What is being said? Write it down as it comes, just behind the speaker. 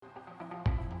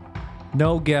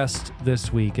No guest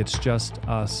this week. It's just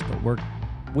us, but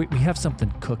we have something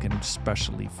cooking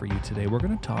specially for you today. We're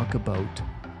going to talk about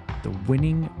the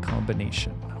winning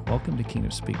combination. Welcome to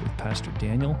Kingdom Speak with Pastor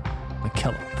Daniel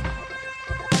McKillop.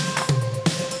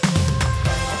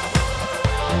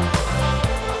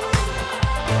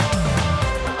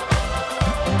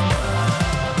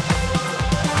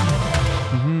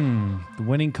 The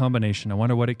winning combination. I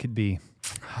wonder what it could be.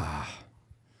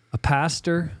 A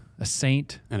pastor, a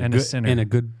saint, and a sinner. And a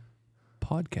good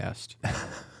podcast.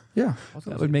 Yeah.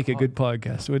 That would make a good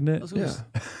podcast, wouldn't it? Yeah.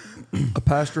 A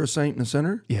pastor, a saint, and a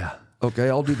sinner? Yeah. Okay,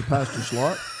 I'll do the pastor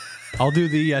slot. I'll do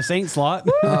the saint slot.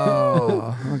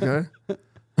 Oh, okay.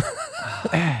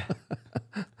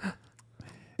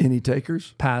 Any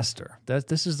takers? Pastor.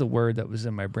 This is the word that was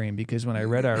in my brain because when I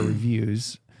read our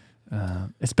reviews,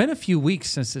 it's been a few weeks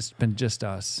since it's been just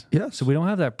us. Yes. So we don't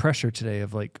have that pressure today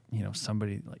of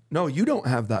somebody like. No, you don't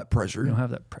have that pressure. We don't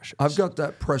have that pressure. I've got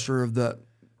that pressure of that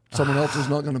someone else is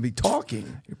not going to be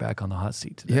talking. You're back on the hot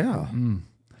seat today. Yeah.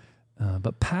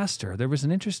 But pastor, there was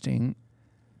an interesting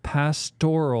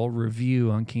pastoral review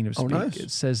on Kingdom Speak. Nice.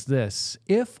 It says this: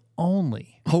 if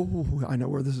only. Oh, I know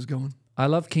where this is going. I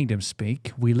love Kingdom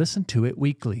Speak. We listen to it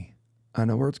weekly. I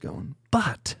know where it's going.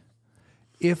 But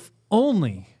if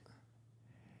only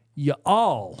you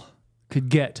all could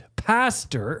get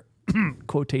pastor,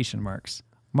 quotation marks,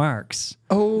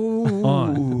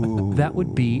 on, that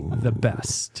would be the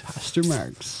best. Pastor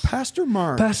Marks. Pastor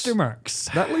Marks. Pastor Marks.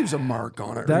 That leaves a mark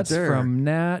on it. That's right there. from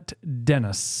Nat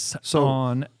Dennis So-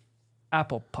 on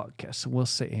Apple Podcasts. So we'll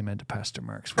say amen to Pastor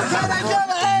Marks. Can I get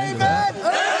an amen?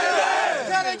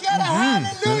 Can I get a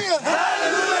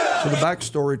hallelujah? So the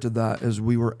backstory to that is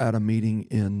we were at a meeting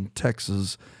in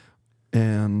Texas,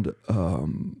 and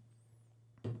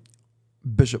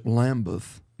Bishop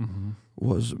Lambeth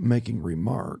was making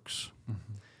remarks,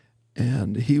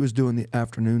 and he was doing the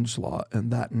afternoon slot,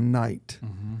 and that night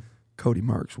Cody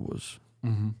Marks was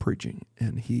preaching,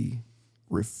 and he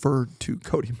referred to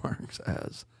Cody Marks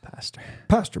as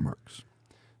Pastor Marks.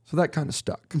 So that kind of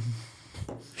stuck.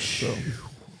 So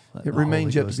it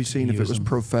remains yet to be seen if it was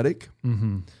prophetic.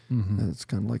 And it's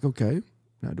kind of like, okay,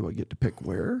 now do I get to pick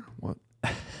where? What?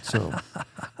 So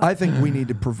I think we need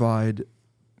to provide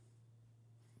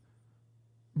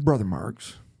Brother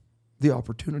Marks the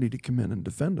opportunity to come in and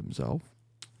defend himself.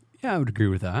 Yeah, I would agree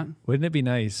with that. Wouldn't it be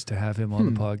nice to have him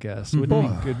on the podcast?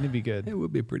 Wouldn't it be good? It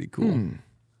would be pretty cool.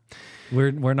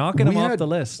 We're knocking him off the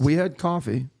list. We had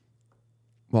coffee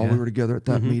while we were together at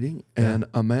that meeting, and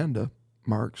Amanda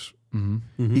Marks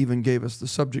even gave us the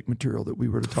subject material that we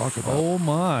were to talk about. Oh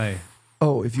my.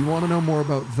 Oh, if you want to know more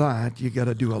about that, you got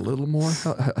to do a little more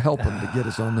helping to get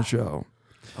us on the show.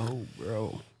 Oh,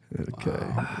 bro. Okay.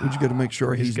 We just got to make sure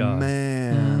Praise he's God.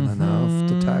 man enough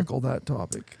to tackle that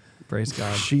topic. Praise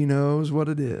God. She knows what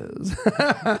it is.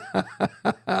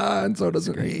 And so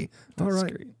doesn't he. All That's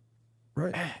right. great.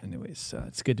 Right. Anyways,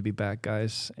 it's good to be back,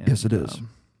 guys. And, Yes, it is.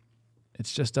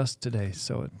 It's just us today,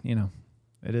 so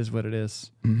it is what it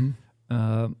is.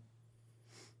 Have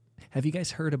you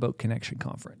guys heard about Connection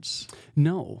Conference?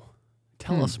 No.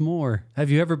 Tell us more. Have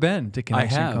you ever been to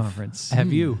Connection have. Conference?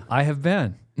 Have you? I have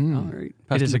been. All right. It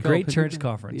Pastor is a McCall, great have you church been?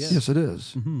 conference. Yes. Yes, it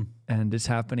is. And it's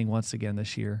happening once again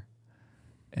this year.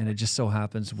 And it just so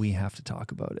happens we have to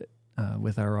talk about it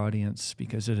with our audience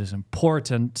because it is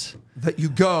important That you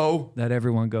go. that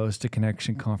everyone goes to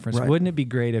Connection Conference. Right. Wouldn't it be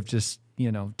great if just,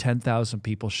 10,000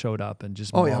 people showed up and just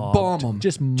Oh, yeah. Bomb them.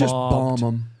 Just bomb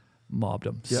them. mobbed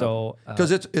them. Yeah. So Because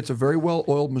it's a very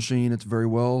well-oiled machine. It's very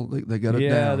well, they got it down.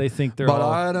 yeah, they think they're But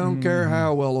all, I don't care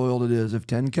how well-oiled it is. If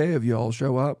 10K of you all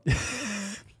show up,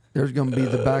 there's going to be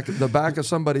the back of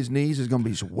somebody's knees is going to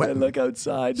be I sweating. look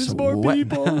outside. There's more Sweating.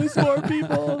 people. There's more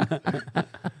people.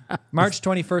 March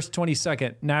 21st,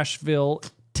 22nd, Nashville,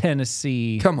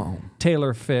 Tennessee. Come on.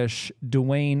 Taylor Fish,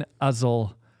 Dwayne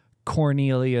Uzzle,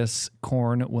 Cornelius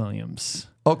Corn Williams.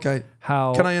 Okay.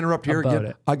 How Can I interrupt here about again?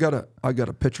 it? I got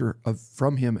a picture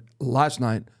from him last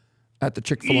night at the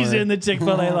Chick-fil-A. He's in the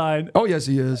Chick-fil-A line. Oh, yes,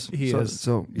 he is. He is.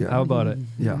 So, yeah. How about it?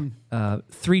 Yeah.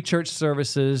 3 church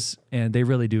services, and they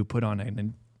really do put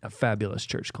on a fabulous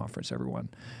church conference, everyone.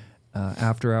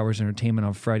 After hours entertainment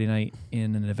on Friday night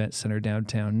in an event center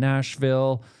downtown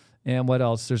Nashville. And what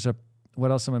else?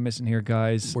 What else am I missing here,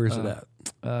 guys? Where's it at?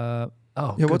 Yeah,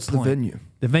 good what's point. the venue?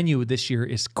 The venue this year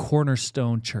is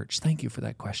Cornerstone Church. Thank you for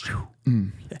that question.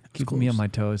 Keeping me on my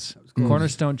toes.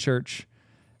 Cornerstone Church,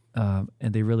 and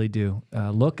they really do.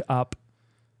 Look up.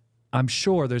 I'm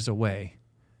sure there's a way.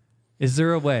 Is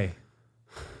there a way?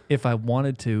 If I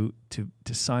wanted to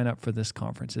sign up for this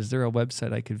conference, is there a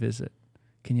website I could visit?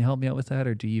 Can you help me out with that,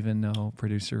 or do you even know,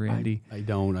 producer Randy? I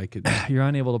don't. I could. You're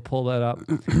unable to pull that up.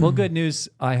 Well, good news.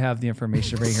 I have the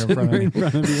information right here in front of me. in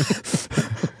front of you.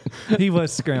 He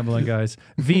was scrambling, guys.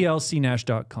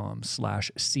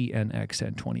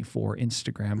 VLCNash.com/CNXN24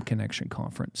 Instagram Connection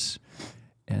Conference.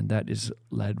 And that is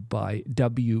led by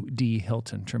W.D.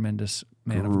 Hilton, tremendous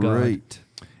man of God. Great.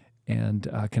 And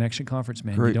Connection Conference,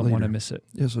 man, Great you don't want to leader. miss it.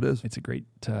 Yes, it is. It's a great,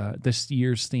 this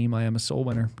year's theme, I Am a Soul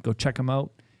Winner. Go check them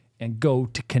out and go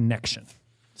to Connection.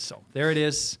 So there it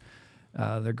is.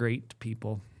 They're great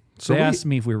people. So They we- asked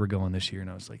me if we were going this year, and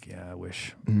I was like, yeah, I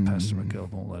wish Pastor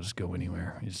McGill won't let us go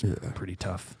anywhere. He's pretty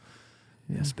tough.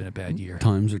 Yeah, it's been a bad year.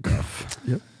 Times are tough.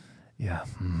 Yep. Yeah.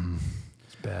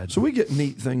 It's bad. So we get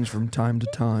neat things from time to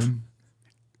time.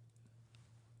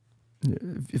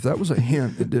 If that was a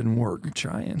hint, it didn't work. I'm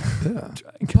trying. Yeah.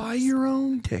 Buy your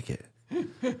own ticket.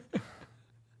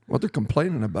 What they're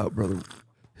complaining about, Brother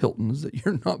Hilton, is that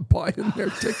you're not buying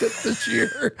their ticket this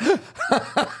year.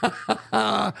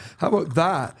 How about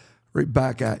that? Right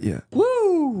back at you.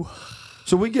 Woo!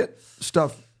 So we get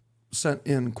stuff sent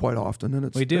in quite often, and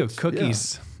We do. it's-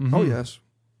 Cookies. yeah. Oh yes,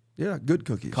 yeah, good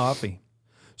cookies. Coffee.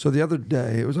 So the other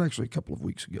day, it was actually a couple of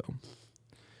weeks ago,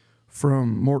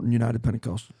 from Morton United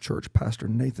Pentecostal Church, Pastor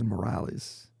Nathan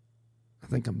Morales. I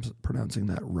think I'm pronouncing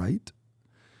that right.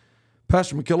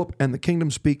 Pastor McKillop and the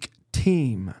Kingdom Speak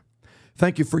team.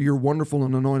 Thank you for your wonderful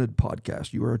and anointed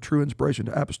podcast. You are a true inspiration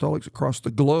to apostolics across the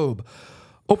globe.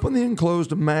 Open the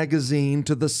enclosed magazine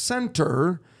to the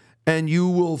center, and you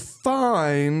will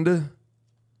find,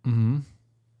 drum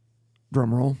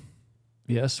roll,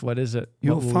 Yes, what is it?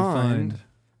 you'll What will we find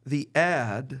the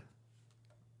ad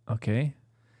Okay.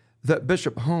 that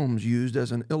Bishop Holmes used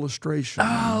as an illustration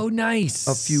Oh, nice.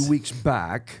 a few weeks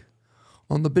back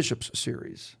on the Bishops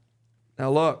series.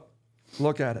 Now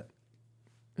look at it.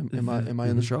 Am I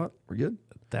in the shot? We're good?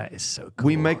 That is so cool.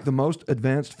 We make the most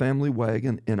advanced family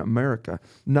wagon in America.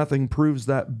 Nothing proves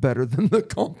that better than the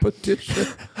competition.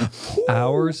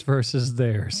 ours versus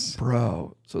theirs.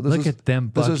 Bro. So this Look is, at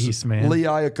them this buggies, is man. Lee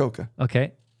Iacocca.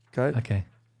 Okay. Okay? Okay.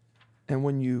 And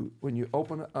when you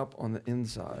open it up on the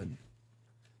inside,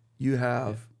 you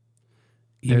have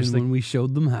There's Even the- when we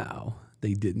showed them how,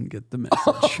 they didn't get the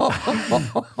message.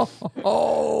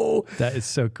 oh, That is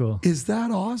so cool. is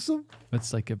that awesome?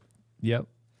 It's like a, yep.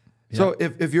 So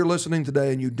if you're listening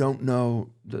today and you don't know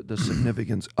the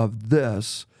significance of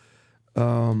this,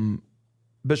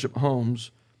 Bishop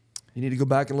Holmes, you need to go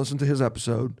back and listen to his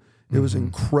episode. It was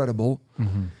incredible.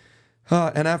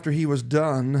 And after he was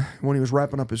done, when he was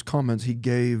wrapping up his comments, he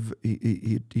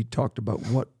talked about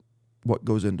what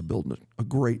goes into building a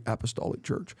great apostolic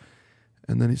church.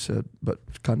 And then he said, but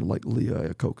kind of like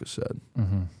Leah Iacocca said,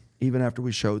 even after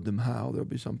we showed them how, there'll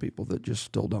be some people that just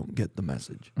still don't get the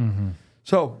message.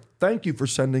 So thank you for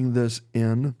sending this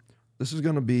in. This is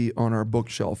going to be on our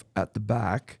bookshelf at the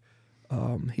back.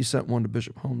 He sent one to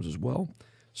Bishop Holmes as well.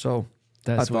 So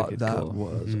That's I thought wicked that cool.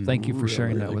 was Thank you for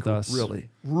sharing that really with cool. us. Really,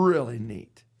 really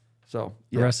neat. So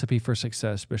yeah. Recipe for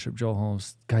Success, Bishop Joel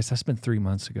Holmes. Guys, that's been 3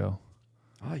 months ago.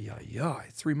 Ay,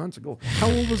 3 months ago. How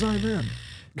old was I then?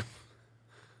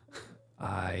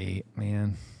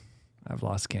 I've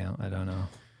lost count. I don't know.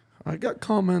 I got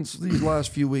comments these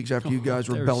last few weeks after you guys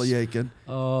were There's- belly aching.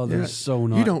 Oh, they're Yeah. so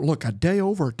not. You don't look a day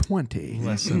over 20.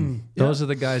 Listen, those are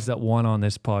the guys that won on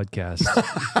this podcast.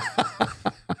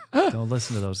 Don't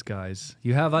listen to those guys.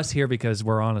 You have us here because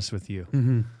we're honest with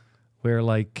you. We're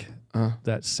like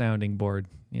that sounding board.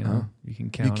 You know, you can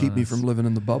count. You keep on me us. from living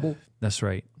in the bubble. That's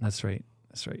right. That's right.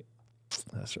 That's right.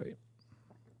 That's right.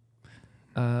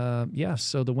 Yeah.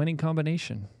 So the winning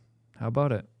combination. How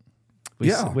about it?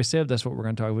 We said that's what we're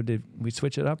going to talk about. Did we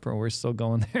switch it up, or we're still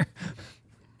going there?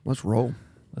 Let's roll.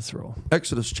 Let's roll.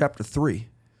 Exodus chapter 3.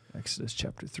 Exodus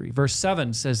chapter 3. Verse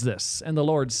 7 says this, "And the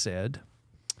Lord said,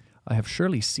 I have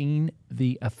surely seen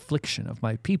the affliction of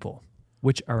my people,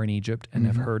 which are in Egypt, and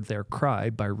have heard their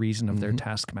cry by reason of their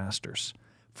taskmasters.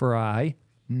 For I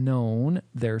known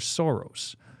their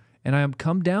sorrows, and I am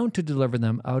come down to deliver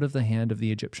them out of the hand of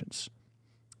the Egyptians,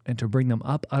 and to bring them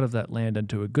up out of that land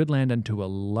unto a good land, unto a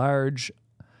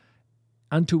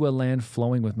land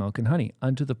flowing with milk and honey,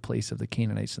 unto the place of the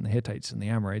Canaanites and the Hittites and the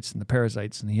Amorites and the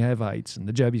Perizzites and the Hivites and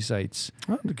the Jebusites.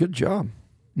 Oh, good job.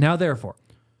 Now therefore,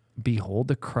 behold,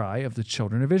 the cry of the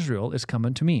children of Israel is come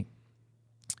unto me,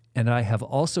 and I have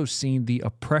also seen the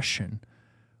oppression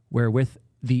wherewith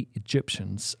the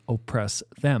Egyptians oppress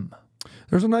them."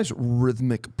 There's a nice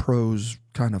rhythmic prose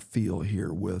kind of feel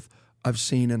here with I've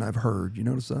seen and I've heard. You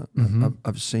notice that?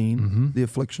 I've seen the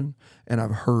affliction and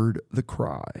I've heard the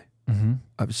cry.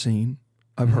 I've seen,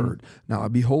 I've heard. Now I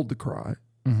behold the cry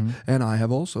and I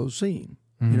have also seen.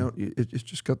 You know, it's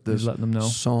just got this letting them know.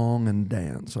 song and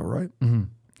dance, all right?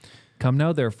 Come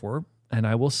now, therefore, and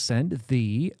I will send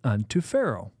thee unto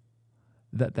Pharaoh,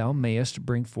 that thou mayest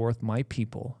bring forth my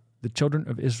people, the children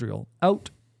of Israel, out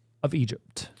of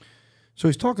Egypt. So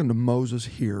he's talking to Moses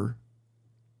here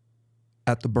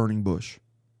at the burning bush.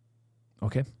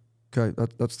 Okay. Okay,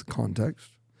 that's the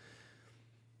context.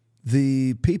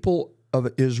 The people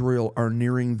of Israel are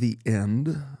nearing the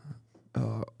end,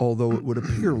 although it would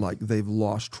appear like they've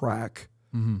lost track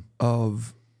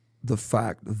of the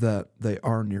fact that they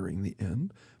are nearing the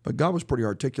end. But God was pretty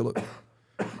articulate.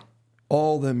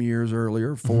 All them years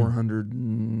earlier,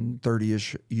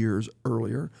 430-ish years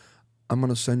earlier, I'm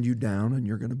going to send you down, and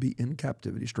you're going to be in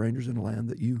captivity, strangers in a land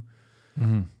that you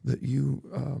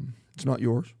it's not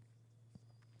yours.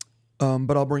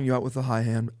 But I'll bring you out with a high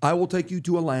hand. I will take you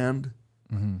to a land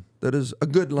that is a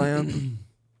good land,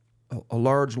 a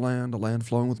large land, a land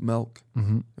flowing with milk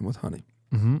and with honey.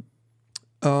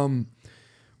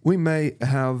 We may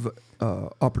have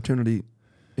opportunity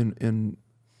in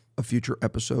a future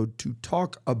episode to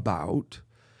talk about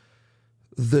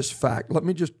this fact. Let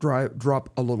me just drop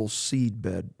a little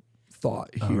seedbed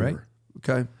thought here, right.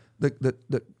 okay?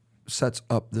 That sets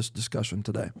up this discussion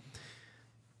today.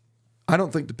 I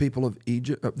don't think the people of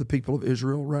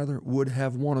Israel, rather, would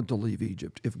have wanted to leave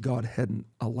Egypt if God hadn't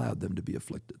allowed them to be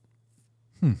afflicted.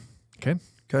 Okay.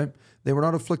 Okay? They were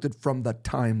not afflicted from the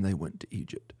time they went to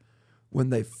Egypt. When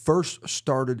they first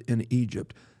started in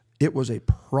Egypt, it was a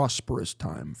prosperous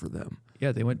time for them.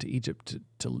 Yeah, they went to Egypt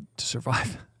to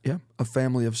survive. Yeah, a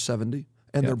family of 70,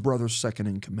 and their brother's second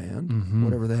in command.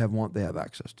 Whatever they they have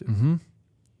access to.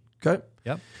 Okay?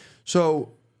 Yep.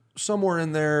 So somewhere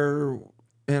in there,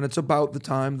 and it's about the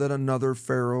time that another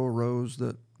Pharaoh arose,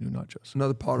 that Knew not Joseph.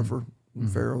 another Potiphar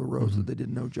Pharaoh arose, that they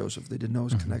didn't know Joseph, they didn't know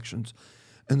his connections.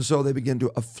 And so they begin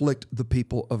to afflict the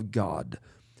people of God.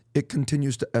 It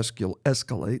continues to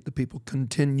escalate. The people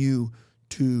continue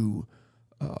to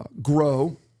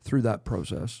grow through that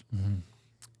process.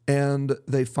 And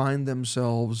they find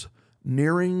themselves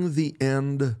nearing the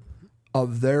end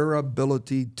of their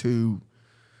ability to,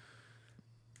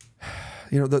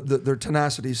 their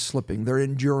tenacity is slipping. Their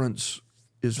endurance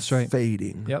is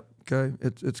fading. Yep. Okay?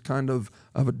 It's kind of,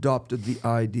 I've adopted the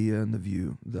idea and the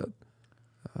view that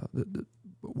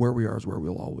where we are is where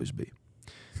we'll always be.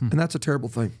 And that's a terrible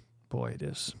thing. Boy, it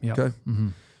is. Yep. Okay?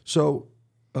 So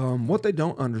what they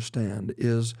don't understand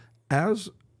is as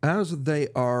they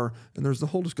are, and there's the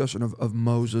whole discussion of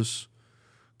Moses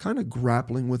kind of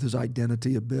grappling with his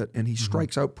identity a bit, and he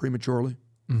strikes out prematurely,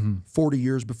 40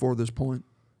 years before this point.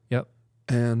 Yep.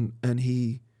 And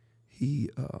he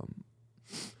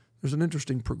there's an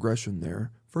interesting progression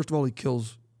there. First of all, he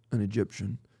kills an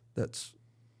Egyptian that's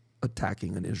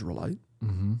attacking an Israelite.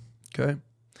 Okay?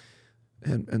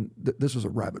 And this is a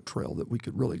rabbit trail that we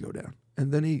could really go down.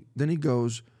 And then he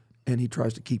goes and he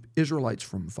tries to keep Israelites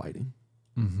from fighting.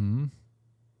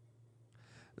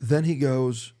 Then he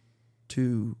goes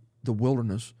to the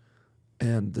wilderness,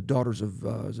 and the daughters of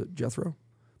is it Jethro?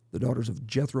 The daughters of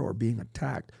Jethro are being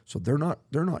attacked. So they're not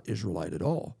Israelite at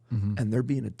all, and they're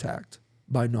being attacked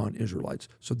by non-Israelites.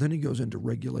 So then he goes into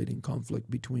regulating conflict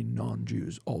between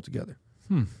non-Jews altogether.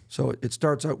 So it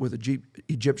starts out with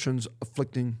Egyptians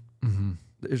afflicting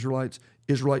the Israelites,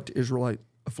 Israelite to Israelite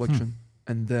affliction,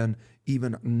 and then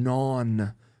even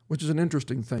which is an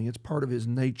interesting thing. It's part of his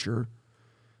nature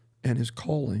and his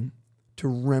calling to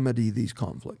remedy these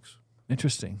conflicts.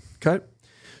 Interesting. Okay?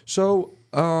 So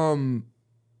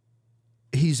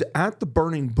he's at the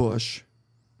burning bush,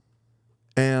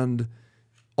 and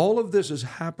all of this is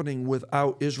happening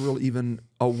without Israel even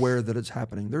aware that it's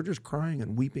happening. They're just crying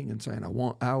and weeping and saying, I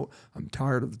want out. I'm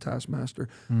tired of the taskmaster.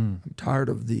 I'm tired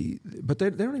of but they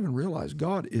don't even realize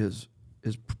God is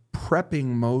prepping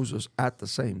Moses at the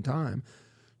same time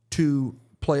to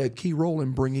play a key role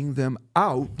in bringing them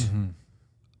out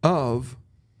of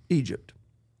Egypt.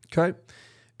 Okay?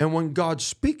 And when God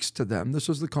speaks to them, this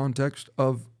is the context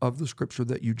of the scripture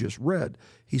that you just read.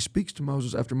 He speaks to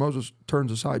Moses after Moses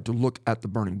turns aside to look at the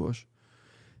burning bush.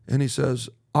 And he says,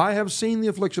 I have seen the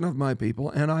affliction of my people,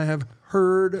 and I have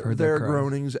heard their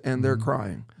groanings and their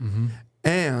crying.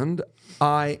 And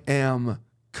I am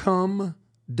come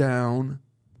down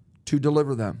to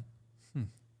deliver them.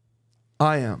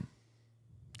 I am.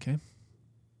 Okay.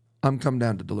 I'm come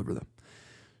down to deliver them.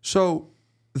 So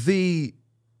the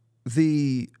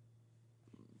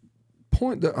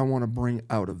point that I want to bring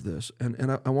out of this,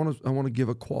 and I want to give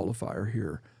a qualifier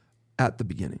here at the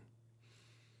beginning.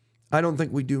 I don't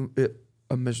think we do it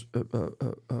an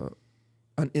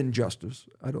injustice.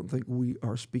 I don't think we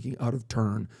are speaking out of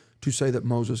turn to say that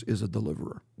Moses is a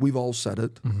deliverer. We've all said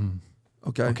it.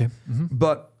 Okay. Okay.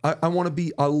 But I want to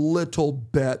be a little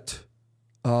bit.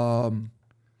 I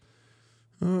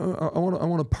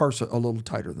want to parse it a little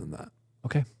tighter than that.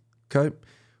 Okay. Okay.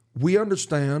 We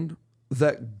understand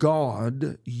that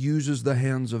God uses the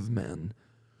hands of men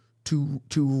to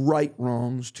right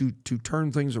wrongs, to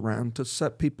turn things around, to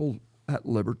set people at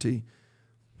liberty.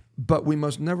 But we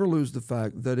must never lose the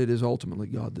fact that it is ultimately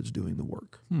God that's doing the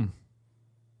work.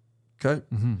 Okay?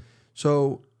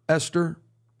 So, Esther,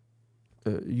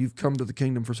 you've come to the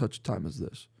kingdom for such a time as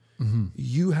this.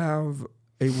 You have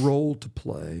a role to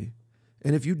play,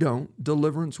 and if you don't,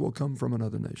 deliverance will come from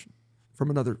another nation, from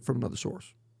another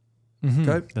source.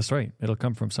 Okay? That's right. It'll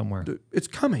come from somewhere. It's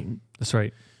coming. That's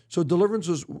right. So deliverance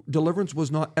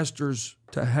was not Esther's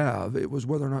to have. It was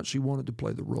whether or not she wanted to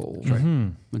play the role.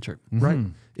 That's right. Right?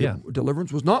 Yeah.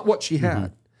 Deliverance was not what she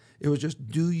had. It was just,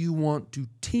 do you want to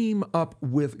team up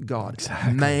with God?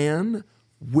 Exactly. Man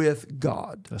with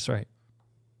God, That's right.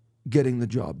 getting the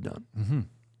job done.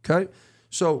 Okay?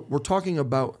 So we're talking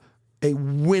about a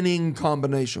winning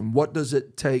combination. What does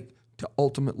it take to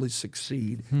ultimately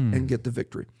succeed and get the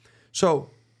victory? So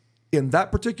in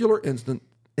that particular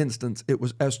instance, it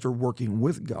was Esther working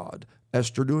with God,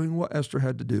 Esther doing what Esther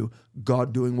had to do,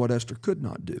 God doing what Esther could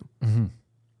not do.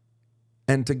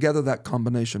 And together that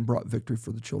combination brought victory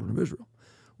for the children of Israel.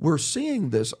 We're seeing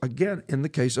this again in the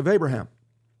case of Abraham.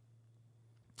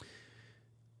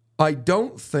 I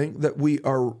don't think that we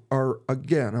are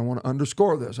again, I want to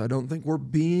underscore this. I don't think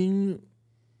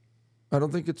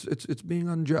it's being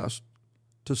unjust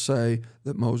to say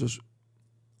that Moses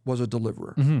was a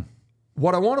deliverer.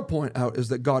 What I want to point out is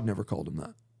that God never called him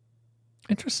that.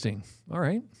 Interesting. All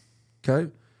right.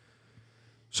 Okay?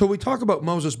 So we talk about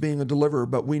Moses being a deliverer,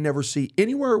 but we never see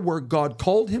anywhere where God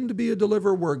called him to be a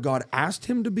deliverer, where God asked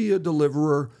him to be a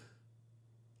deliverer.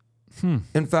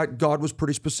 In fact, God was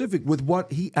pretty specific with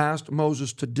what he asked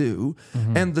Moses to do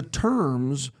and the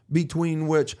terms between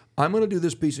which I'm going to do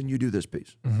this piece and you do this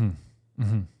piece.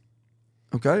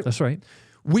 Okay? That's right.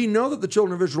 We know that the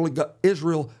children of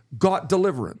Israel got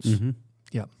deliverance.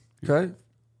 Yeah. Okay?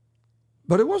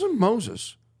 But it wasn't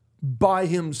Moses by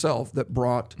himself that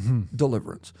brought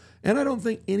deliverance. And I don't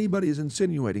think anybody is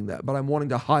insinuating that, but I'm wanting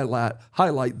to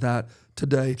highlight that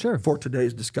today for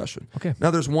today's discussion. Okay. Now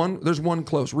there's one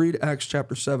close. Read Acts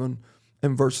chapter 7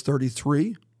 and verse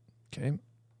 33. Okay.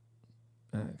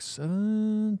 Acts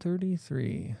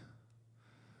 7:33.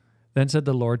 Then said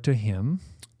the Lord to him.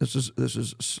 This is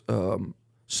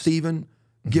Stephen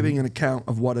giving an account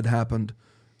of what had happened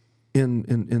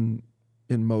in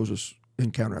Moses'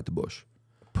 encounter at the bush.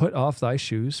 Put off thy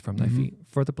shoes from thy feet,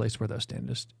 for the place where thou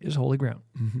standest is holy ground.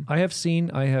 I have seen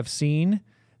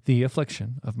the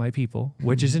affliction of my people,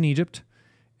 which is in Egypt,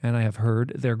 and I have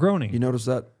heard their groaning. You notice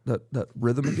that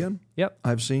rhythm again? Yep.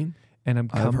 I've seen, And I'm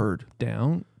I've come heard.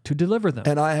 down to deliver them.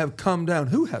 And I have come down.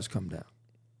 Who has come down?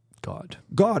 God.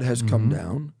 God has come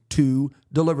down to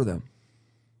deliver them.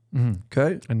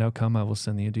 Okay? And now come, I will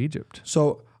send thee into Egypt.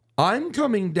 So I'm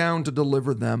coming down to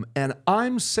deliver them, and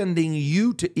I'm sending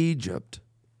you to Egypt.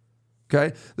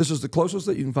 Okay? This is the closest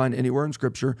that you can find anywhere in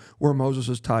Scripture where Moses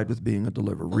is tied with being a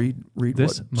deliverer. Read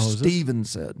This what Moses? Stephen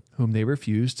said. Whom they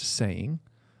refused, saying,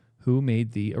 Who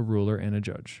made thee a ruler and a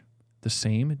judge? The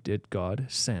same did God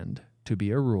send to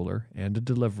be a ruler and a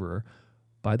deliverer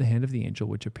by the hand of the angel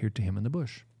which appeared to him in the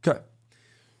bush. Okay.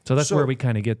 So that's So where we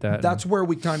kind of get that. That's where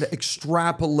we kind of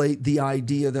extrapolate the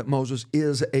idea that Moses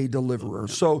is a deliverer.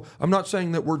 So I'm not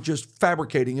saying that we're just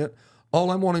fabricating it.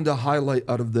 All I'm wanting to highlight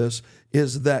out of this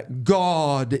is that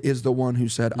God is the one who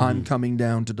said, I'm coming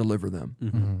down to deliver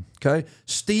them. Okay?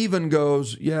 Stephen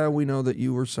goes, yeah, we know that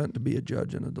you were sent to be a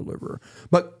judge and a deliverer.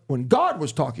 But when God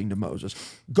was talking to Moses,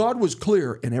 God was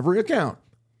clear in every account.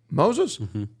 Moses,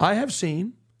 I have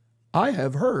seen, I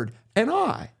have heard, and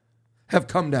I have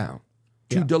come down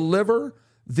to deliver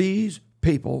these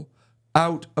people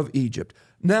out of Egypt.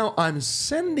 Now I'm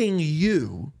sending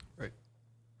you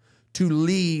to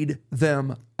lead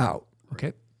them out.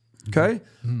 okay. Okay?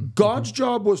 God's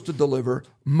job was to deliver,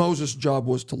 Moses' job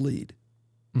was to lead.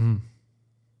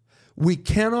 We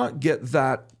cannot get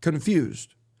that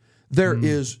confused. There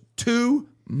is too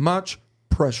much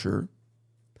pressure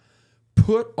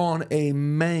put on a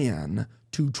man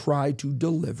to try to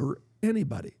deliver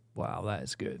anybody. Wow, that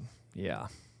is good. Yeah.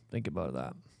 Think about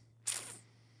that.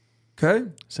 Okay?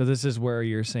 So this is where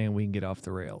you're saying we can get off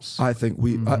the rails. I think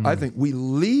we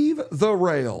leave the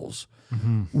rails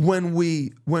when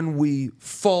we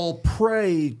fall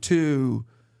prey to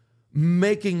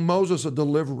making Moses a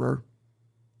deliverer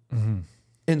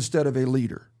instead of a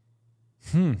leader.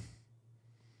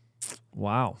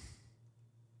 Wow.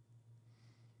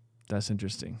 That's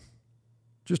interesting.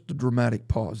 Just a dramatic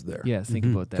pause there. Yeah, think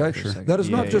about that Okay, for a second. that is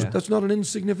not Yeah, just yeah. that's not an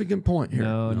insignificant point here.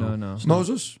 No.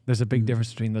 Moses, There's a big difference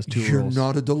between those two you're rules.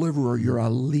 not a deliverer. You're a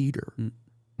leader.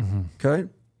 Okay.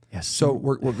 Yes. So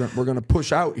we're going to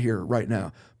push out here right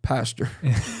now, Pastor.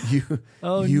 You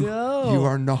Oh, you no. you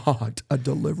are not a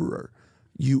deliverer.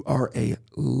 You are a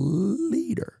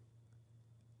leader.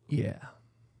 Yeah.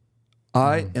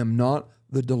 I am not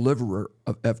the deliverer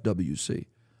of FWC.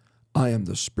 I am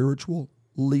the spiritual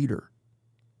leader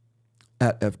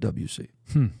at FWC.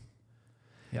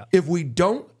 Yeah. If we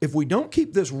don't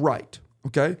keep this right,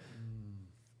 okay?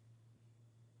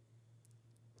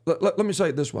 Let me say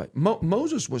it this way.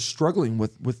 Moses was struggling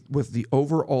with the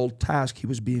overall task he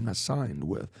was being assigned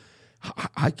with.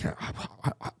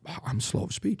 I'm slow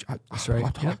of speech. That's right.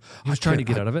 Yeah. He was trying to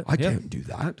get out of it. I Yeah. can't do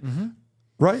that.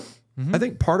 Right? I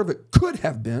think part of it could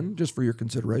have been, just for your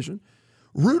consideration,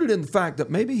 rooted in the fact that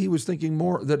maybe he was thinking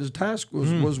more that his task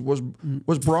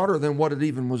was broader than what it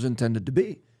even was intended to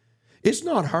be. It's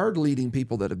not hard leading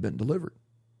people that have been delivered.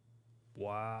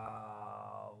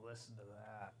 Wow. Listen to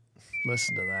that.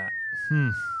 Listen to that.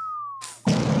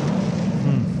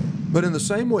 But in the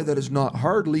same way that it's not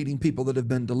hard leading people that have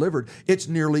been delivered, it's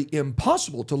nearly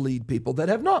impossible to lead people that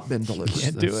have not been delivered.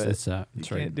 Can't do it. That's You right.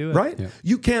 can't do it. Right? Yeah.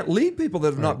 You can't lead people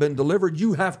that have not been delivered.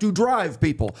 You have to drive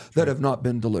people that have not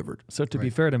been delivered. So to be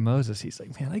fair to Moses, he's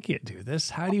like, man, I can't do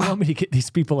this. How do you want me to get these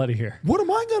people out of here? What am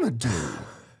I going to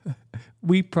do?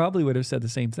 We probably would have said the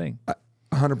same thing.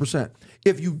 100%.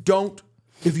 If you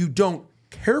don't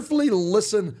carefully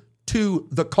listen to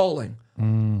the calling,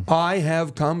 I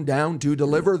have come down to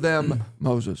deliver them,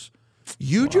 Moses.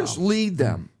 You just lead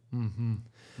them.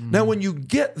 Now, when you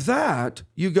get that,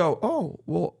 you go, oh,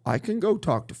 well, I can go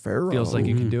talk to Pharaoh. Feels like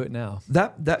you can do it now.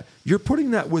 that you're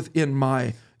putting that within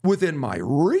my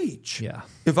reach. Yeah,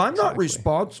 If I'm not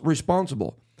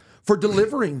responsible for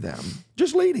delivering them,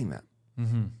 just leading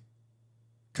them.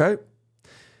 Okay.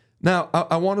 Now,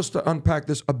 I want us to unpack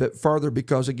this a bit farther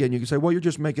because, again, you can say, well, you're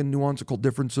just making nuancical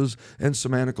differences and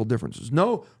semantical differences.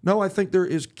 No, I think there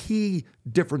is key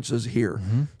differences here.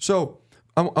 So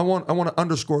I want to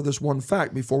underscore this one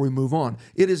fact before we move on.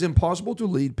 It is impossible to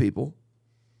lead people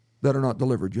that are not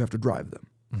delivered. You have to drive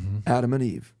them. Adam and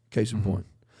Eve, case in point.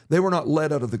 They were not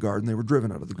led out of the garden. They were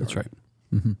driven out of the garden.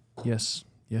 That's right.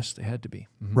 Yes, they had to be.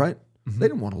 Right? They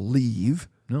didn't want to leave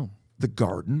No. the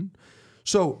garden.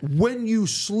 So when you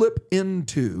slip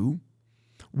into,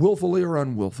 willfully or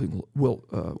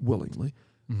willingly,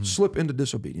 slip into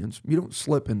disobedience, you don't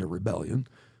slip into rebellion,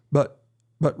 but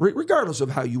regardless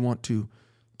of how you want to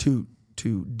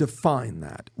define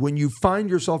that, when you find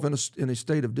yourself in a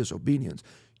state of disobedience,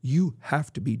 you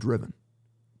have to be driven.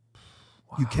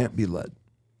 Wow. You can't be led.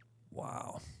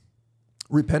 Wow.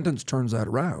 Repentance turns that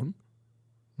around,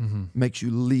 makes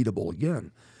you leadable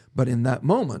again. But in that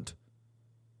moment,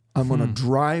 I'm going to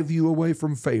drive you away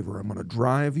from favor. I'm going to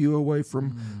drive you away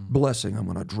from blessing. I'm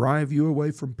going to drive you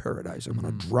away from paradise. I'm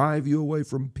going to drive you away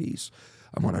from peace.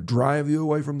 I'm going to drive you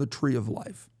away from the tree of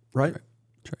life, right?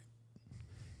 That's right.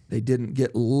 They didn't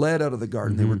get led out of the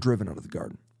garden. They were driven out of the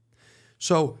garden.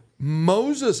 So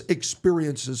Moses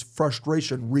experiences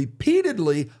frustration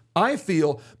repeatedly, I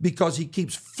feel, because he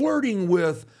keeps flirting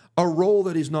with a role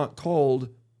that he's not called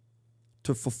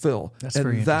to fulfill. That's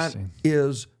very that interesting.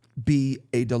 is be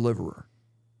a deliverer.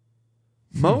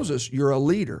 Moses, you're a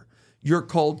leader. You're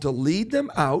called to lead them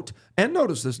out. And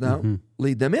notice this now,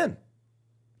 lead them in.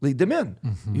 Lead them in.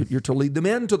 You're to lead them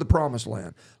into the promised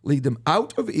land. Lead them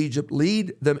out of Egypt.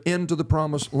 Lead them into the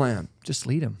promised land. Just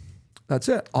lead him. That's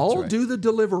it. I'll right. do the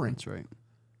delivering. That's right.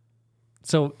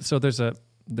 So there's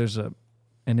an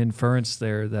inference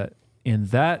there that in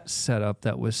that setup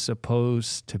that was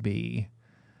supposed to be,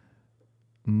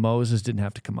 Moses didn't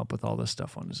have to come up with all this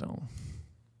stuff on his own.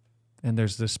 And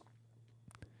there's this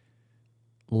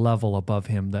level above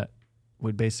him that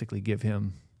would basically give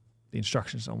him the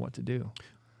instructions on what to do.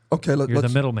 Okay, You're the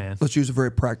middleman. let's use a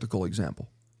very practical example.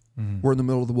 We're in the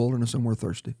middle of the wilderness and we're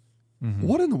thirsty.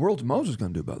 What in the world is Moses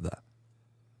going to do about that?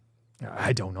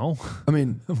 I don't know. I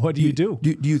mean, What do you do?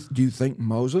 Do you think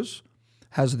Moses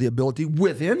has the ability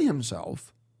within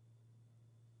himself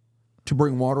to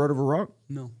bring water out of a rock?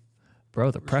 No.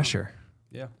 Bro, the pressure.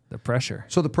 Yeah. The pressure.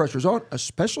 So the pressure's on,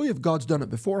 especially if God's done it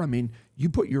before. I mean, you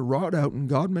put your rod out and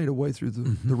God made a way through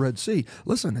the Red Sea.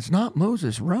 Listen, it's not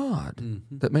Moses' rod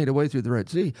that made a way through the Red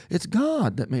Sea. It's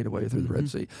God that made a way through the Red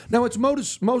Sea. Now, it's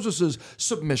Moses'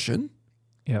 submission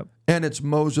Yep. and it's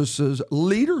Moses'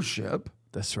 leadership,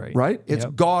 That's right. right? It's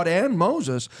Yep. God and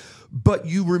Moses, but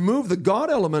you remove the God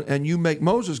element and you make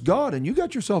Moses God and you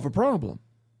got yourself a problem.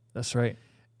 That's right.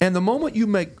 And the moment you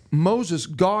make Moses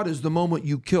God is the moment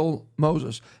you kill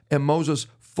Moses. And Moses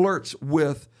flirts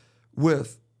with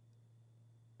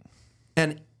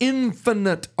an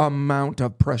infinite amount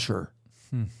of pressure,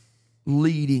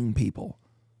 leading people.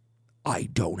 I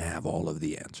don't have all of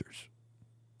the answers.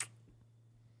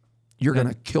 You're going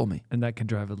to kill me. And that can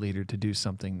drive a leader to do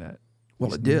something that Well,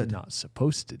 he's it did. not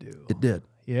supposed to do. It did.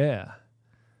 Yeah.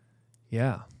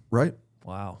 Yeah. Right?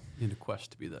 Wow. In a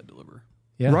quest to be that deliverer.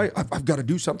 Yeah. Right. I've got to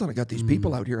do something. I got these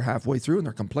people out here halfway through and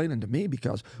they're complaining to me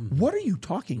because what are you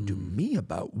talking to me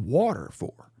about water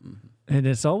for? And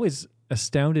it's always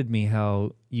astounded me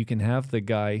how you can have the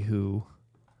guy who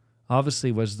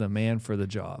obviously was the man for the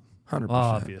job. 100%.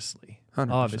 Obviously.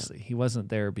 100%. Obviously. He wasn't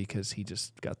there because he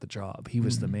just got the job. He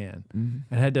was the man and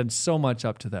had done so much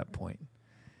up to that point.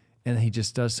 And he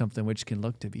just does something which can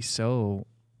look to be so,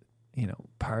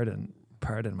 pardon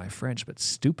my French, but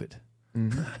stupid.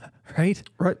 Right?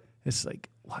 Right. It's like,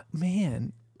 what,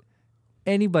 man?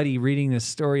 Anybody reading this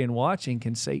story and watching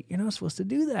can say, you're not supposed to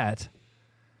do that.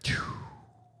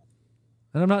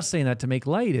 And I'm not saying that to make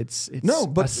light. It's No,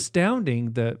 but-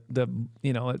 astounding.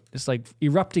 It's like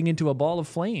erupting into a ball of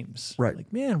flames. Right.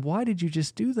 Like, man, why did you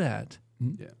just do that?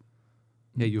 Yeah.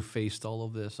 Yeah, you faced all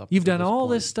of this up You've to done all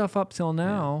point. this stuff up till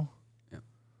now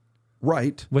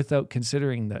Right. without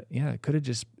considering that. Yeah, it could have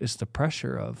just. It's the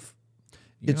pressure of.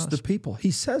 It's the people. He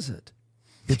says it.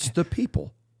 It's the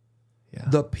people. Yeah.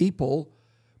 The people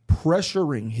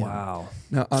pressuring him. Wow.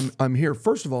 Now, I'm here,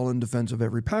 first of all, in defense of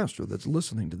every pastor that's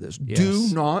listening to this. Yes.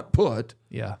 Do not put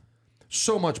Yeah.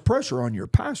 so much pressure on your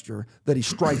pastor that he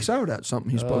strikes out at something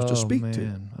he's supposed to speak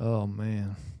to. Oh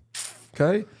man.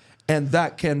 Okay? And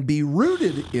that can be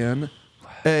rooted in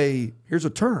here's a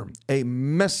term, a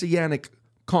messianic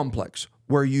complex,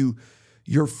 where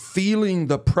you're feeling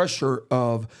the pressure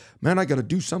of, man, I got to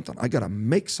do something. I got to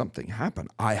make something happen.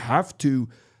 I have to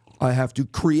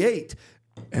create.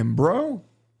 And bro,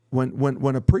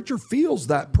 when a preacher feels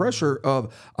that pressure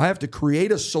of, I have to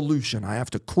create a solution, I have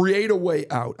to create a way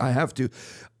out,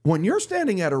 when you're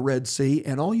standing at a Red Sea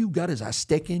and all you got is a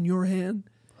stick in your hand,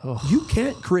 you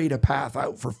can't create a path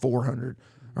out for 400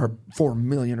 or 4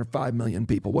 million or 5 million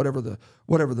people, whatever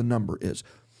the number is.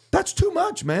 That's too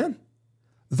much, man.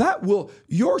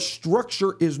 Your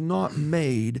structure is not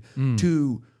made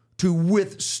to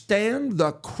withstand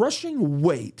the crushing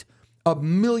weight of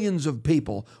millions of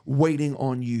people waiting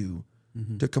on you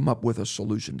to come up with a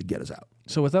solution to get us out.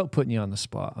 So without putting you on the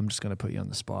spot, I'm just going to put you on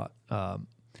the spot.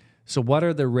 So what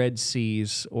are the Red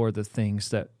Seas or the things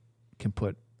that can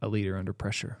put a leader under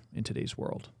pressure in today's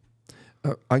world?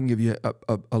 I can give you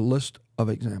a list of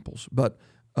examples, but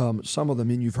some of them,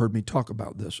 and you've heard me talk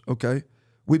about this, okay?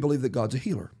 We believe that God's a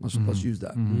healer. Let's use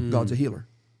that. God's a healer.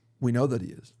 We know that he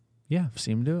is. Yeah, I've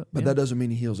seen him do it. But yeah. that doesn't mean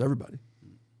he heals everybody.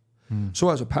 So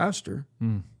as a pastor,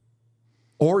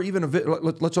 or even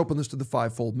let's open this to the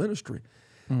fivefold ministry.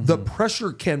 The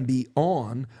pressure can be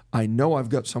on. I know I've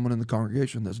got someone in the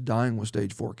congregation that's dying with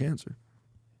stage 4 cancer.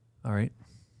 All right.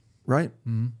 Right?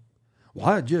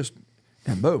 Well,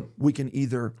 and boom, we can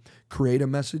either create a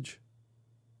message.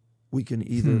 We can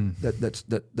either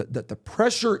that the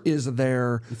pressure is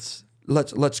there.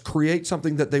 Let's create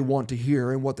something that they want to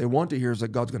hear, and what they want to hear is that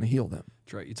God's going to heal them.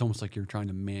 That's right. It's almost like you're trying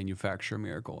to manufacture a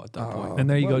miracle at that point. And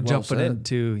there you Well go, jumping said.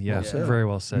 into said. very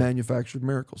well said. Manufactured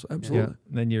miracles, absolutely.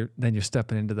 Yeah. Then you're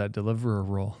stepping into that deliverer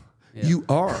role Yeah. You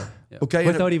are okay,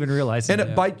 without even realizing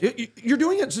and it. you're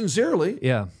doing it sincerely,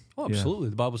 Yeah. Oh, absolutely.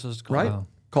 The Bible says, right? Wow.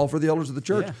 Call for the elders of the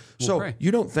church. Yeah, we'll So pray.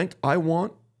 you don't think I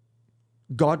want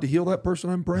God to heal that person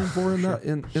I'm praying for in that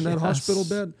that hospital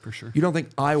bed? For sure. You don't think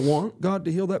I want God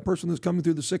to heal that person that's coming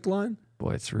through the sick line?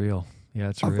 Boy, it's real. Yeah,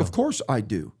 it's real. Of course I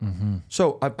do.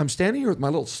 So I'm standing here with my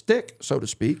little stick, so to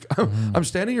speak. I'm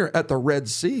standing here at the Red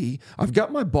Sea. I've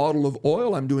got my bottle of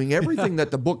oil. I'm doing everything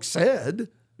that the book said.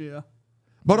 Yeah.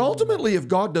 But ultimately, if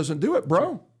God doesn't do it,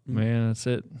 bro, Man, that's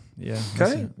it. Yeah. Okay.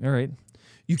 that's it. All right.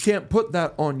 you can't put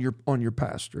that on your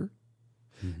pastor.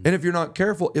 And if you're not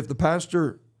careful, if the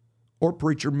pastor or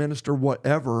preacher, minister,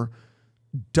 whatever,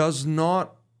 does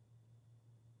not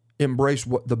embrace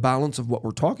what the balance of what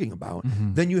we're talking about,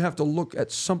 then you have to look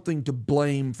at something to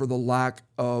blame for the lack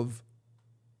of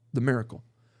the miracle.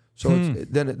 So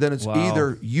then it's Wow.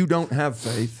 either you don't have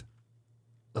faith,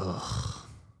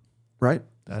 right?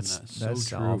 That's so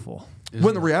true. awful.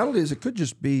 When the reality is, it could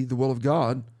just be the will of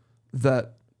God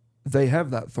that they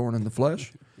have that thorn in the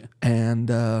flesh, and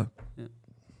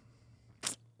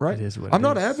right. It is what I'm it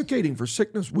not is. advocating for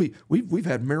sickness. We've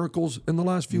had miracles in the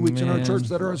last few weeks in our Man. church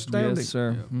that are astounding. Yes,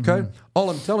 sir. Okay, all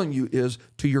I'm telling you is,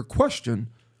 to your question,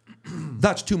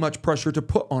 that's too much pressure to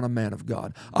put on a man of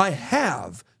God. I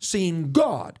have seen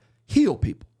God heal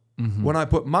people. When I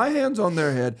put my hands on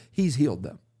their head, he's healed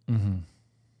them.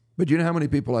 But you know how many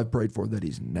people I've prayed for that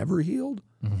he's never healed?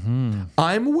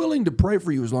 I'm willing to pray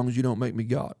for you as long as you don't make me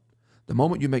God. The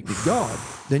moment you make me God,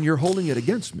 then you're holding it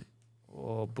against me.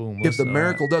 Oh, boom. If the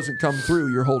miracle doesn't come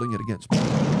through, you're holding it against me.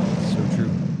 So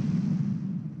true.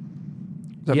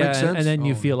 Does that make sense? And then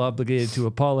you feel obligated to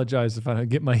apologize if I don't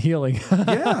get my healing.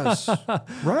 Yes.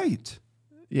 Right.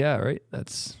 Yeah, right.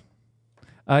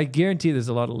 I guarantee there's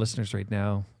a lot of listeners right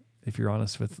now, if you're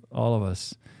honest with all of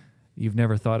us, you've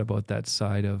never thought about that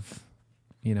side of,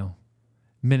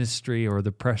 ministry or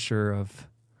the pressure of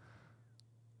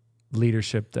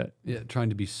leadership that. Yeah, trying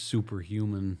to be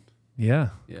superhuman. Yeah.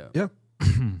 Yeah.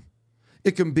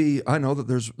 It can be, I know that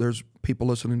there's people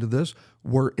listening to this.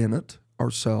 We're in it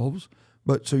ourselves.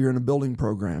 But so you're in a building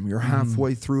program, you're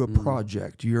halfway through a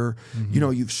project,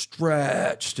 you've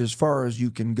stretched as far as you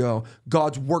can go.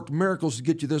 God's worked miracles to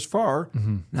get you this far.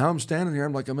 Now I'm standing here,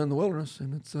 I'm in the wilderness,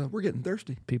 and it's we're getting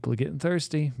thirsty. People are getting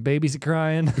thirsty. Babies are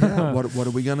crying. Yeah, what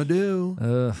are we gonna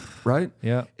do? Right?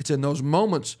 Yeah. It's in those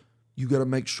moments you got to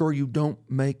make sure you don't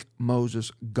make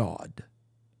Moses God.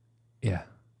 Yeah.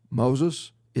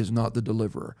 Moses is not the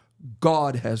deliverer.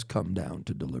 God has come down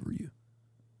to deliver you.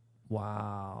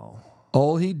 Wow.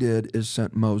 All he did is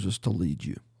sent Moses to lead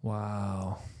you.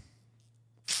 Wow.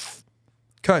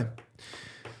 Okay.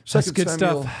 That's good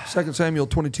Samuel, stuff. 2 Samuel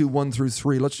 22, 1 through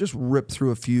 3. Let's just rip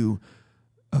through a few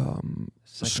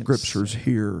scriptures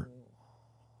here.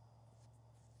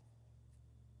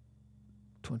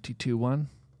 22:1.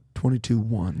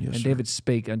 22:1, yes. And sir. David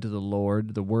spake unto the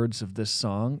Lord the words of this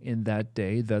song in that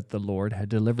day that the Lord had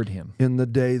delivered him. In the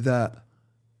day that,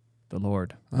 The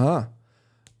Lord.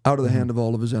 out of the hand of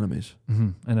all of his enemies.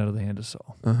 And out of the hand of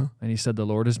Saul. Uh-huh. And he said, the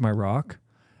Lord is my rock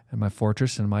and my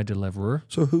fortress and my deliverer.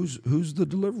 So who's the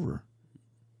deliverer?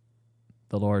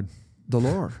 The Lord. The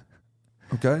Lord.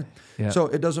 Okay? Yeah. So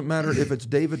it doesn't matter if it's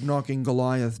David knocking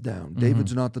Goliath down.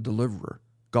 David's not the deliverer.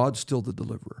 God's still the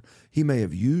deliverer. He may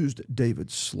have used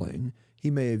David's sling. He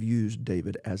may have used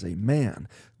David as a man.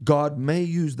 God may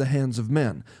use the hands of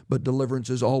men, but deliverance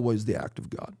is always the act of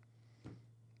God.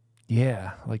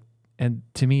 Yeah. And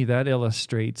to me, that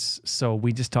illustrates, so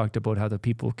we just talked about how the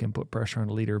people can put pressure on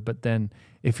a leader, but then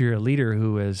if you're a leader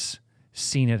who has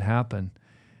seen it happen,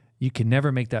 you can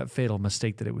never make that fatal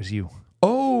mistake that it was you.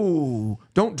 Oh,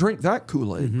 don't drink that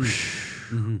Kool-Aid.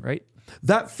 Right?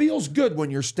 That feels good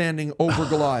when you're standing over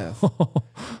Goliath.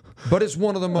 But it's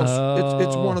one of the most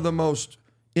it's one of the most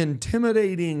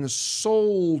intimidating,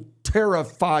 soul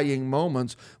terrifying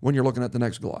moments when you're looking at the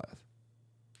next Goliath.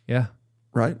 Yeah.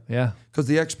 Right? Yeah. Because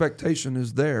the expectation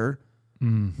is there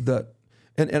that,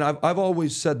 and I've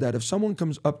always said that if someone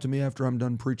comes up to me after I'm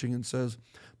done preaching and says,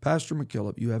 Pastor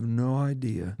McKillop, you have no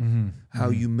idea how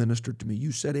you ministered to me.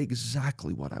 You said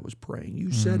exactly what I was praying.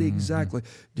 You said exactly.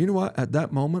 Do you know what? At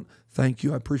that moment, thank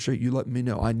you. I appreciate you letting me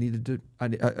know. I needed to.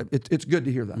 It's good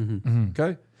to hear that.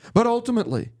 Okay, but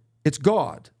ultimately, it's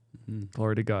God.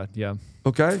 Glory to God. Yeah.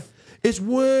 Okay, it's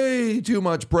way too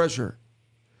much pressure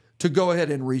to go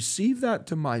ahead and receive that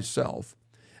to myself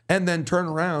and then turn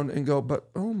around and go, but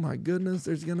oh my goodness,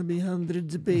 there's going to be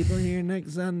hundreds of people here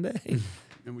next Sunday.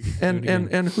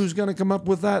 And who's going to come up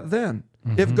with that then?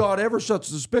 If God ever shuts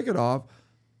the spigot off,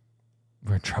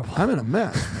 we're in trouble. I'm in a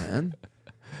mess, man.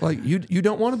 You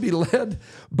don't want to be led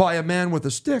by a man with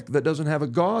a stick that doesn't have a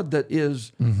God that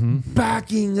is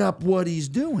backing up what he's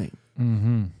doing.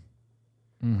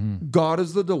 God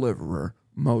is the deliverer.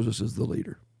 Moses is the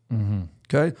leader.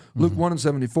 Okay? Luke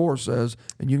 1:74 says,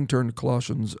 and you can turn to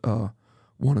Colossians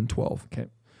 1:12. Okay.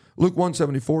 Luke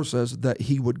 1:74 says that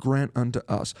he would grant unto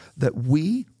us that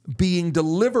we, being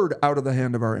delivered out of the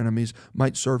hand of our enemies,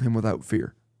 might serve him without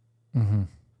fear.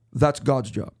 That's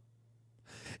God's job.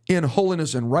 In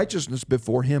holiness and righteousness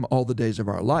before him all the days of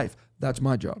our life. That's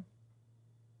my job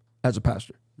as a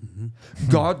pastor.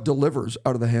 God delivers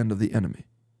out of the hand of the enemy.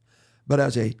 But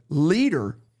as a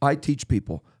leader, I teach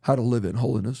people how to live in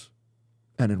holiness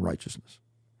and in righteousness.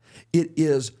 It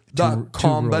is the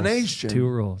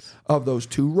combination of those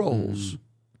two roles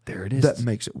there it is. that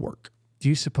makes it work. Do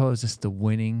you suppose it's the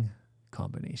winning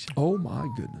combination? Oh my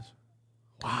goodness.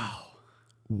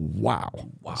 Wow.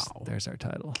 There's our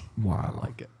title. Wow. I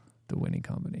like it. The winning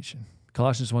combination.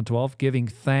 Colossians 1:12, giving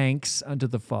thanks unto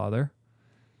the Father,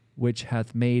 which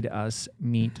hath made us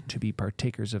meet to be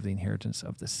partakers of the inheritance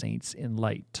of the saints in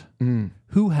light,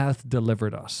 who hath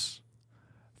delivered us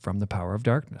from the power of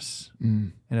darkness,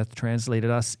 and hath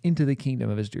translated us into the kingdom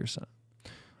of his dear Son.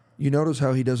 You notice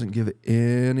how he doesn't give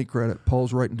any credit.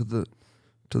 Paul's writing to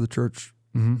the church,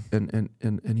 and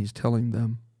he's telling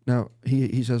them. Now,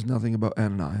 he says nothing about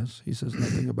Ananias. He says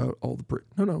nothing about all the...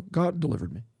 No, God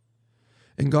delivered me.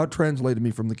 And God translated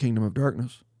me from the kingdom of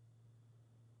darkness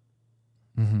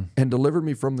and delivered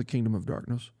me from the kingdom of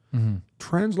darkness,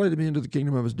 translated me into the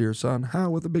kingdom of his dear son. How?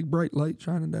 With a big bright light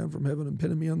shining down from heaven and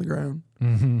pinning me on the ground.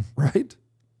 Right?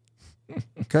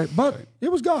 Okay. But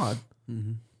it was God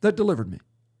that delivered me.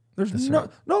 There's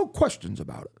no questions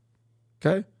about it.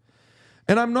 Okay.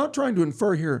 And I'm not trying to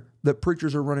infer here that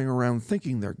preachers are running around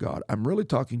thinking they're God. I'm really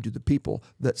talking to the people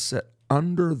that sit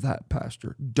under that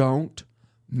pastor. Don't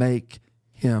make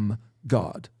him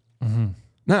God.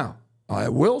 Now, I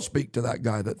will speak to that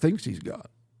guy that thinks he's God.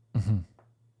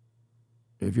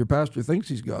 If your pastor thinks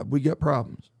he's God, we get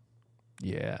problems.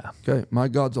 Yeah. Okay, my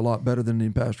God's a lot better than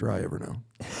any pastor I ever know.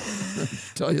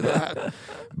 Tell you that.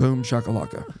 Boom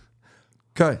shakalaka.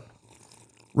 Okay,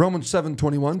 Romans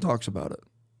 7:21 talks about it.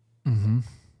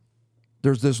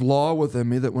 There's this law within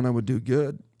me that when I would do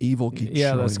good, evil keeps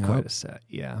showing that's quite up. a set.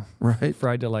 Yeah. Right? For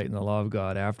I delight in the law of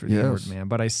God after the inward man.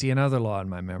 But I see another law in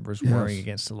my members, warring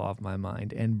against the law of my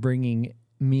mind, and bringing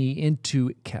me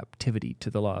into captivity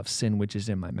to the law of sin which is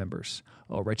in my members.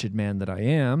 O wretched man that I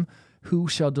am, who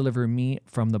shall deliver me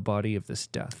from the body of this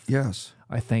death? Yes.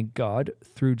 I thank God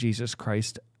through Jesus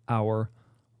Christ our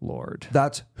Lord.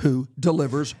 That's who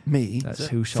delivers me That's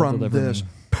who shall from deliver this me.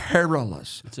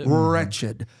 perilous,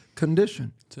 wretched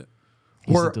condition. That's it.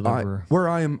 He's a Where deliverer.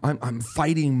 I'm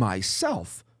fighting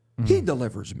myself. He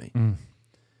delivers me.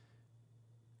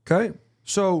 Okay?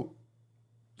 So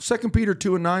 2 Peter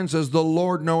 2:9 says, the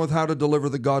Lord knoweth how to deliver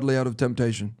the godly out of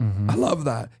temptation. I love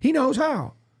that. He knows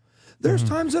how. There's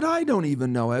times that I don't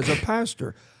even know as a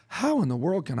pastor, how in the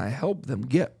world can I help them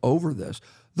get over this?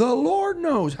 The Lord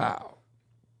knows how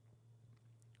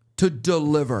to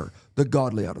deliver the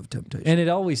godly out of temptation. And it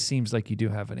always seems like you do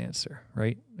have an answer,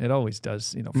 right? It always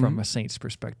does, from a saint's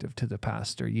perspective to the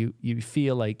pastor. You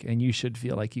feel like, and you should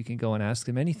feel like you can go and ask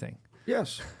them anything.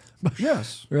 Yes.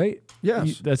 Yes. Right?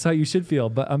 Yes. That's how you should feel.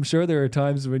 But I'm sure there are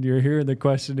times when you're hearing the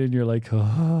question and you're like,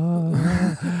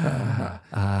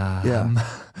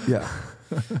 Yeah.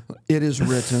 It is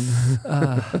written.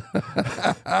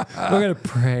 we're going to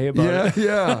pray about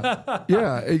it.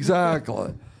 Yeah,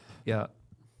 exactly. Yeah,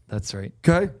 that's right.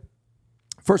 Okay.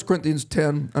 1 Corinthians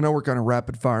 10. I know we're kind of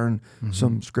rapid firing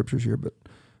some scriptures here, but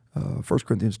 1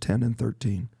 Corinthians 10 and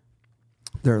 13.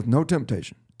 There is no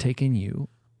temptation Taken you,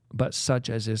 but such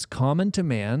as is common to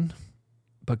man,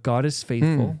 but God is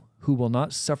faithful, who will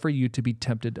not suffer you to be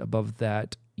tempted above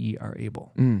that ye are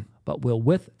able, but will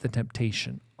with the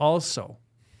temptation also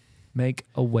make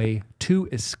a way to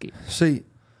escape. See,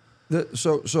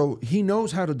 so he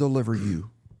knows how to deliver you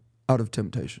out of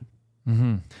temptation.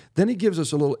 Then he gives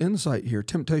us a little insight here.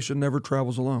 Temptation never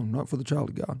travels alone, not for the child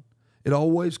of God. It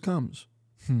always comes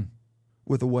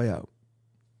with a way out.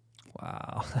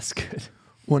 Wow, that's good.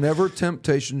 Whenever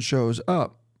temptation shows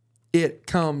up, it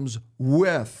comes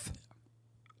with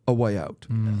a way out.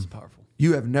 That's powerful.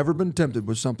 You have never been tempted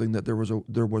with something that there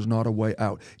was not a way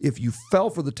out. If you fell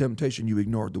for the temptation, you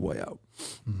ignored the way out.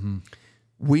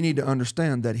 We need to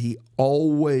understand that he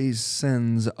always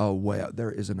sends a way out.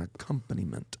 There is an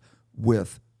accompaniment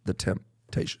with the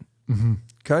temptation.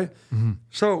 Okay?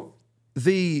 So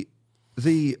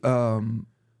we've kind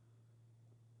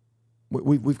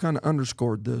of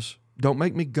underscored this. Don't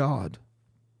make me God.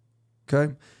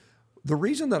 Okay? The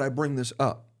reason that I bring this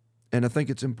up, and I think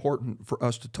it's important for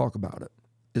us to talk about it,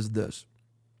 is this.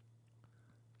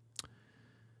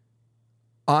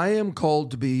 I am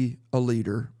called to be a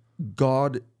leader.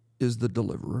 God is the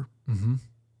deliverer.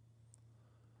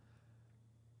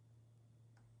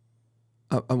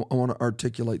 I want to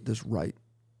articulate this right.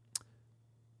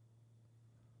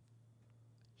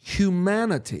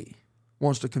 Humanity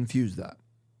wants to confuse that.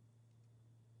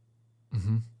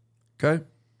 Okay?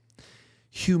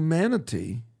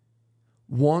 Humanity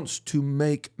wants to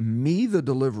make me the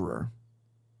deliverer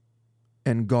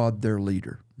and God their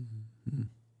leader.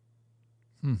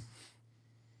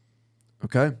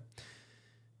 Okay?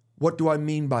 What do I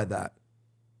mean by that?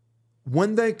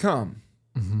 When they come,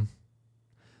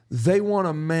 they want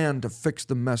a man to fix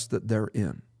the mess that they're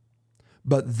in.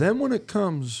 But then when it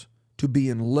comes to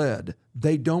being led,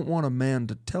 they don't want a man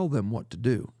to tell them what to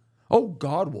do. Oh,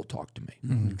 God will talk to me.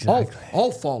 Exactly.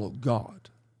 I'll follow God.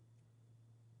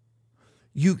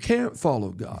 You can't follow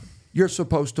God. You're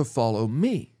supposed to follow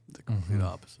me. The complete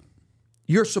opposite.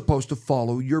 You're supposed to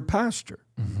follow your pastor.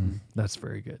 That's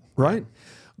very good. Right?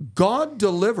 God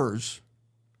delivers,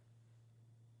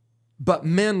 but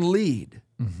men lead.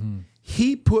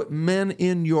 He put men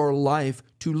in your life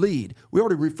to lead. We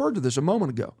already referred to this a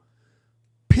moment ago.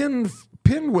 Pinned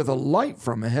with a light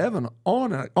from heaven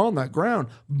on that ground,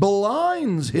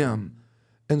 blinds him.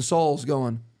 And Saul's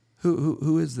going,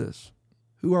 who is this?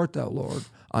 Who art thou, Lord?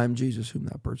 I am Jesus whom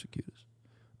thou persecutest.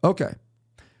 Okay.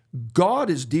 God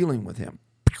is dealing with him.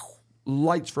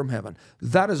 Lights from heaven.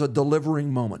 That is a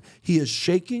delivering moment. He is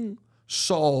shaking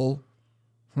Saul,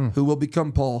 who will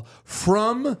become Paul,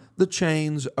 from the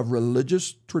chains of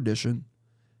religious tradition,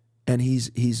 and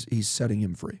he's setting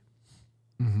him free.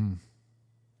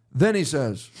 Then he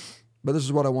says, but this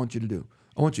is what I want you to do.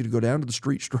 I want you to go down to the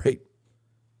street straight.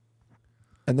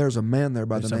 And there's a man there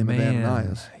by the name of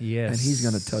Ananias. Yes. And he's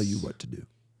going to tell you what to do.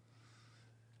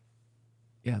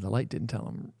 Yeah, the light didn't tell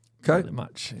him Okay? really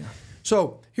much. Yeah.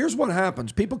 So here's what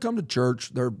happens. People come to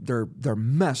church, they're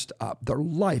messed up. Their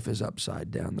life is upside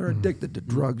down. They're addicted to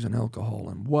drugs and alcohol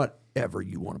and whatever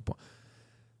you want to put.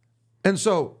 And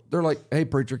so they're like, hey,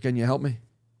 preacher, can you help me?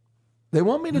 They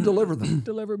want me to deliver them.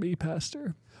 Deliver me,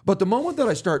 Pastor. But the moment that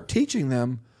I start teaching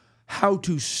them how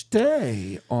to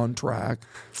stay on track,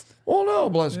 well, no,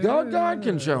 bless God, God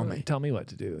can show me. Tell me what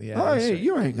to do. Yeah. Oh, that's hey, right.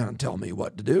 you ain't going to tell me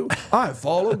what to do. I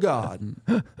follow God.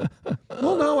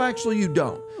 Well, no, actually you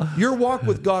don't. Your walk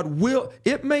with God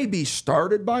it may be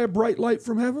started by a bright light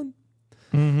from heaven,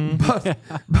 but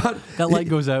That light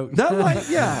goes out. that light,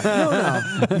 yeah,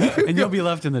 no. And you'll be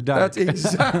left in the dark. That's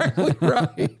exactly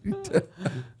right.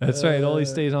 That's right. It only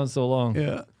stays on so long.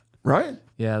 Yeah. Right?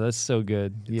 Yeah, that's so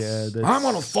good. Yeah. That's, I'm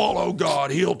going to follow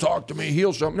God. He'll talk to me.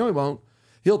 He'll show me. No, he won't.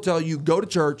 He'll tell you, go to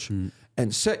church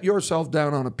and set yourself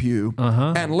down on a pew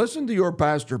and listen to your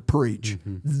pastor preach.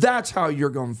 That's how you're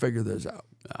going to figure this out.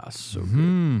 So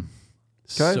good.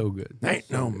 Okay? So good. Ain't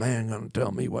no man going to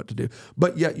tell me what to do.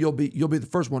 But yet you'll be the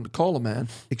first one to call a man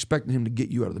expecting him to get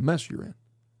you out of the mess you're in.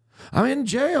 I'm in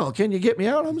jail. Can you get me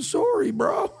out? I'm sorry,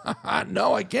 bro.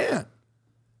 No, I can't.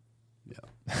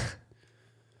 Yeah.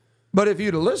 But if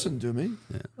you'd have listened to me,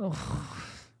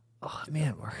 Oh,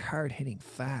 man, we're hard-hitting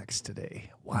facts today.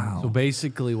 Wow. So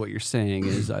basically what you're saying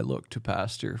is I look to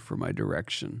Pastor for my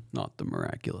direction, not the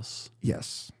miraculous.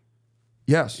 yes.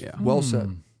 Yes, Yeah. well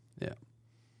said. Yeah.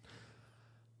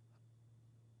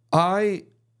 I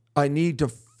need to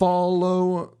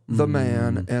follow the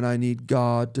man, and I need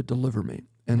God to deliver me.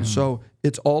 And so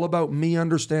it's all about me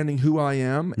understanding who I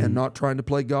am and not trying to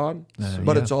play God.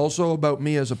 But yeah. it's also about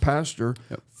me as a pastor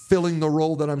filling the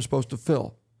role that I'm supposed to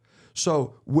fill.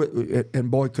 So,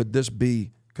 and boy, could this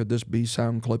be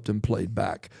sound clipped and played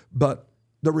back. But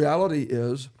the reality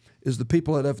is the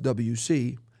people at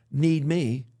FWC need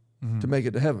me to make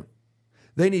it to heaven.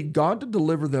 They need God to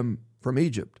deliver them from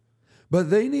Egypt, but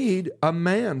they need a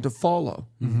man to follow.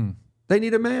 They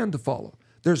need a man to follow.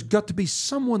 There's got to be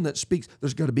someone that speaks.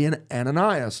 There's got to be an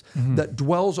Ananias that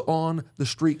dwells on the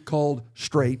street called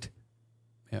straight,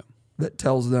 Yeah. that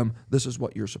tells them this is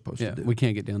what you're supposed Yeah. to do. We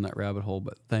can't get down that rabbit hole,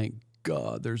 but thank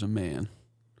God there's a man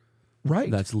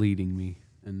Right. that's leading me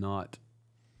and not.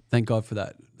 Thank God for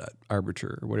that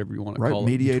arbiter or whatever you want to Right, call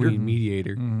mediator. it.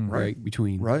 Mediator. Right.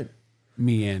 Between Right.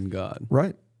 me and God.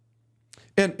 Right.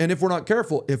 And if we're not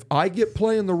careful, if I get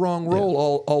playing the wrong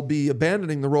role, I'll be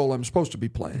abandoning the role I'm supposed to be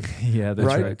playing. Yeah, that's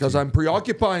right. Because I'm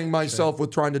preoccupying myself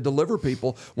with trying to deliver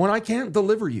people when I can't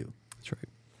deliver you. That's right.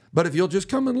 But if you'll just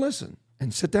come and listen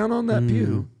and sit down on that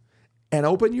pew and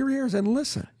open your ears and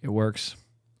listen, It works.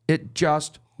 it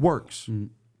just works.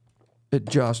 It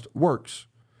just works.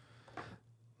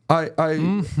 I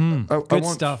Good want,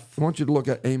 stuff. I want you to look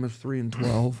at Amos 3 and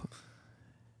 12.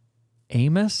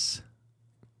 Amos?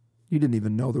 You didn't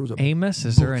even know there was a Amos?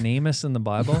 Is there an Amos in the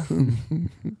Bible?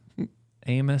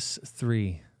 Amos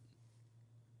 3.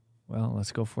 Well,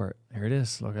 let's go for it. Here it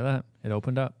is. Look at that. It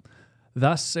opened up.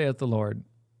 Thus saith the Lord,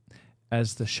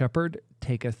 as the shepherd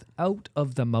taketh out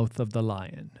of the mouth of the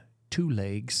lion 2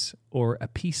 legs or a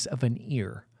piece of an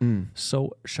ear,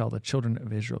 so shall the children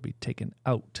of Israel be taken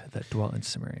out that dwell in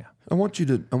Samaria. I want you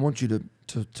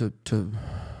to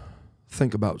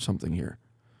think about something here.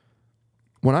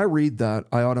 When I read that,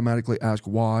 I automatically ask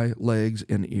why legs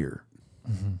and ear.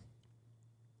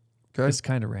 Okay, It's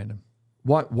kind of random.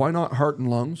 why not heart and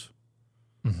lungs?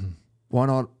 Why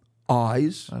not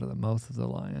eyes? Out of the mouth of the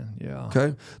lion. Yeah.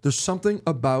 Okay, there's something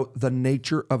about the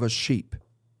nature of a sheep.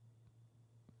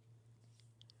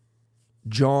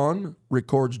 John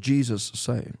records Jesus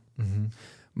saying,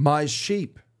 "My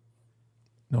sheep,"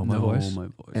 No, my voice. my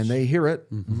voice. and they hear it,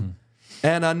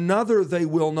 and another they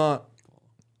will not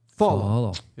follow.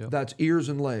 Follow. Yep. That's ears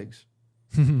and legs.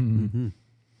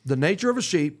 The nature of a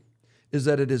sheep is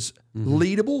that it is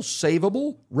leadable,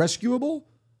 savable, rescuable,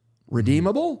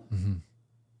 redeemable,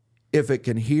 if it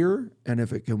can hear and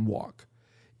if it can walk.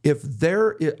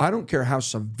 I don't care how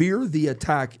severe the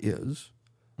attack is.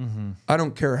 I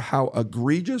don't care how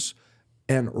egregious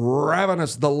and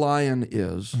ravenous the lion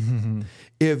is.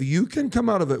 If you can come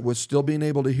out of it with still being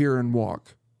able to hear and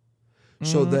walk,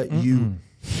 so that you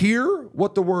hear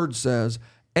what the Word says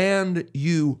and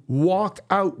you walk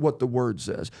out what the Word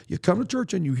says. You come to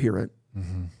church and you hear it,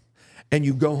 and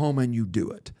you go home and you do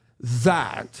it.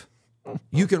 That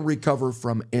you can recover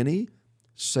from any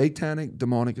satanic,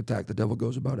 demonic attack. The devil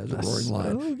goes about as a roaring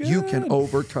lion. You can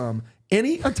overcome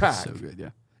any attack So good, yeah.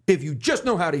 if you just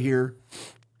know how to hear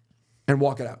and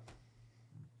walk it out.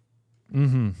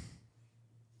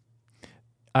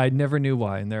 I never knew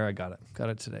why, and there I got it. Got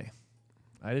it today.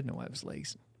 I didn't know why it was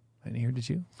legs. I didn't hear. Did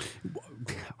you? Of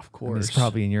I course. mean, it's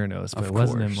probably in your nose, but Of it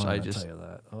wasn't in course, mine. I I'll just- tell you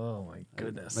that. Oh my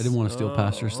goodness! I didn't want to steal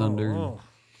Pastor's thunder.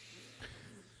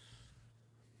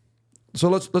 So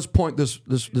let's point this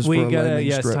We for a gotta. landing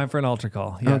Yeah, it's strip. time for an altar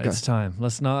call. Yeah, Okay. it's time.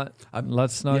 Let's not Yeah,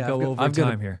 go over I've got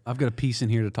time here. I've got a piece in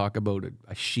here to talk about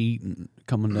a sheet and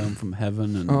coming down from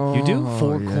heaven and You do?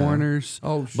 four yeah. corners.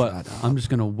 Oh, but shut up. I'm just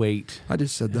gonna wait. I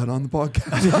just said that on the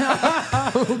podcast.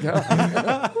 Oh, God.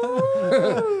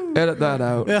 Edit that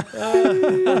out.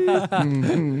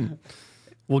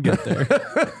 We'll get there.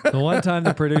 The one time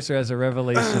the producer has a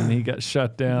revelation, he got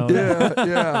shut down.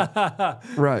 Yeah.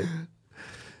 Right.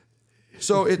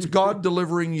 So it's God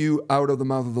delivering you out of the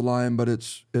mouth of the lion, but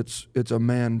it's a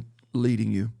man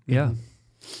leading you, Yeah.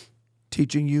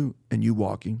 teaching you and you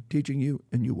walking, teaching you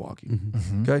and you walking.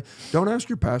 Mm-hmm. Okay? Don't ask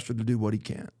your pastor to do what he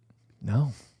can't.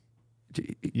 No.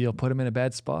 You'll put him in a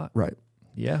bad spot. Right.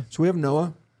 Yeah. So we have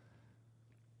Noah.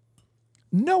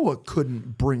 Noah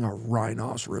couldn't bring a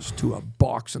rhinoceros to a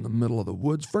box in the middle of the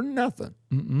woods for nothing.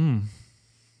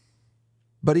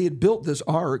 But he had built this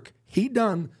ark. He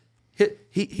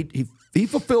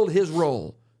fulfilled his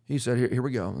role. He said, here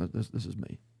we go. This is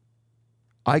me.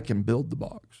 I can build the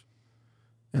box.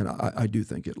 And I do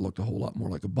think it looked a whole lot more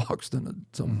like a box than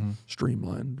some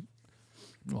streamlined.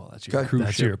 Well, that's Okay.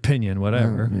 your opinion.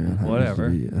 Whatever. Yeah, Whatever.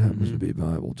 It happens to be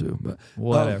Bible too. But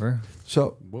Whatever.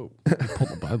 so Whoa! You pulled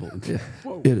the Bible.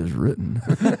 Whoa. it is written.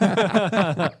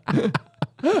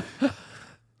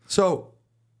 So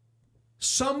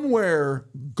somewhere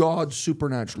God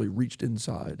supernaturally reached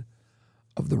inside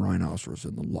of the rhinoceros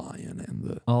and the lion and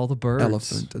the All the birds.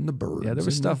 elephant and the birds. Yeah, there was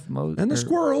and stuff. and the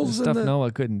squirrels Stuff and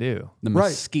Noah couldn't do. The Right.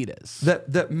 mosquitoes.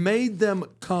 that made them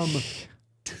come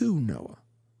to Noah.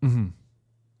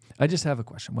 I just have a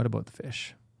question. What about the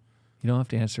fish? You don't have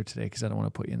to answer today because I don't want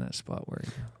to put you in that spot where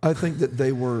you're... I think that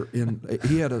they were in.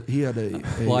 He had a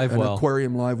Live an well.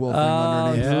 aquarium live well thing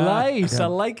Oh, underneath. nice. Yeah. I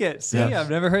like it. See, Yeah. I've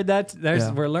never heard that.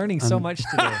 Yeah. We're learning so much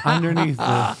today. Underneath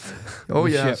the Oh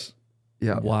the yes, ship.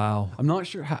 yeah. Wow. I'm not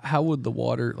sure how would the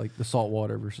water, like the salt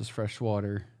water versus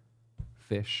freshwater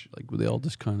fish, like would they all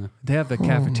just kind of? They have a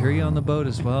cafeteria on the boat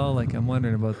as well. Like, I'm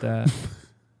wondering about that.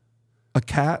 A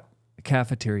cat, A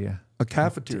cafeteria. a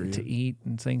cafeteria. To eat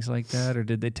and things like that? Or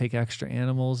did they take extra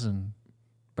animals and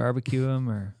barbecue them?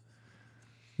 Or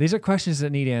these are questions that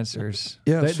need answers.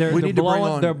 Yes, they're we need to bring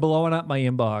blowing, on- they're blowing up my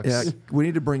inbox. Yeah, we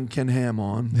need to bring Ken Ham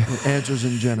on. with Answers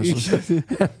in Genesis.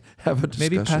 Have a discussion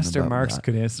Maybe Pastor about Marks that.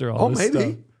 could answer all Oh, this maybe,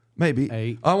 stuff. maybe.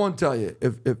 Hey. I want to tell you,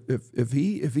 if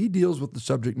he deals with the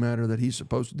subject matter that he's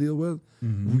supposed to deal with,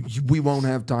 we won't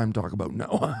have time to talk about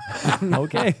Noah.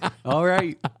 Okay. All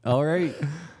right.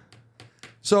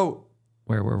 So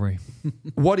Where were we?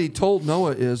 what he told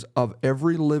Noah is, of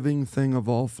every living thing of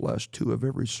all flesh, two of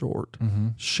every sort,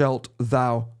 shalt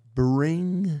thou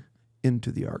bring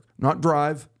into the ark. Not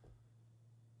drive,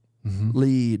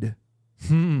 lead,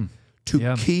 to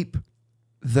Yeah. keep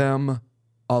them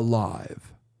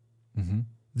alive.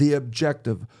 The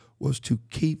objective was to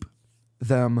keep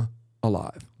them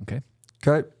alive. Okay.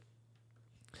 Okay?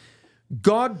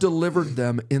 God delivered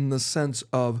them in the sense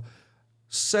of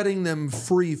setting them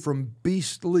free from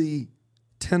beastly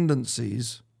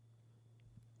tendencies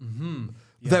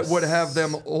that would have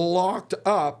them locked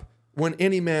up when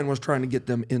any man was trying to get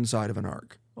them inside of an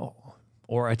ark. Oh,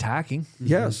 or attacking.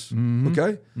 Yes.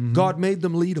 Okay? God made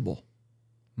them leadable.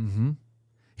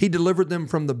 He delivered them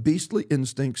from the beastly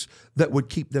instincts that would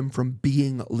keep them from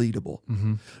being leadable.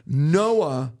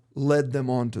 Noah led them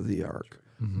onto the ark.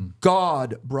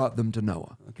 God brought them to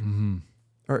Noah.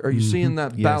 Are you seeing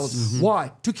that Yes. balance?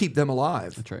 Why? To keep them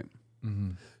alive. That's right.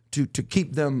 To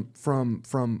keep them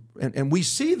from and we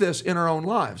see this in our own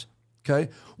lives,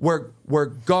 okay? Where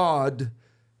God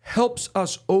helps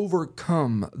us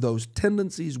overcome those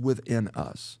tendencies within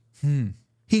us.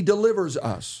 He delivers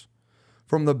us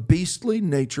from the beastly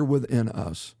nature within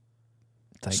us,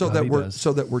 Thank so God that he we're does.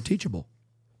 so that we're teachable,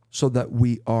 so that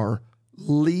we are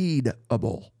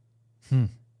leadable.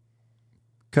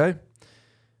 Okay?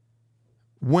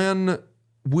 When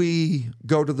we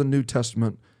go to the New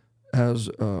Testament as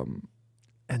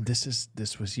And this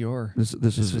was your this is was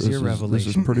your This is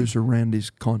revelation. producer Randy's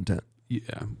content.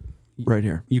 Yeah. right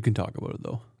here. You can talk about it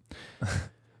though.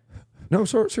 No,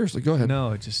 seriously, go ahead.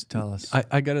 No, just tell us.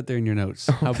 I got it there in your notes.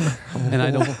 And I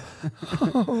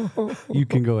don't. You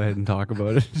can go ahead and talk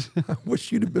about it. I wish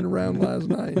you'd have been around last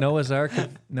night. Noah's Ark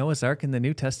in the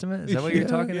New Testament? Is that what you're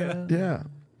talking about? Yeah.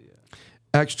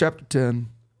 Acts chapter 10.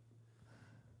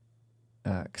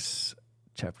 Acts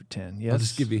chapter 10. Yes. I'll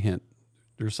just give you a hint.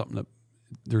 There's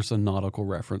a nautical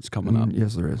reference coming up.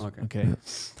 Yes, there is. Okay. Yeah.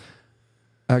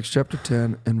 Acts chapter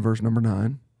 10 and verse number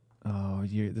 9. Oh,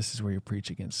 this is where you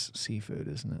preach against seafood,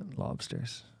 isn't it?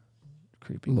 Lobsters.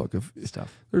 Creepy Look, if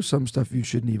stuff. there's some stuff you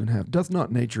shouldn't even have. Doth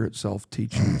not nature itself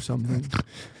teach you something?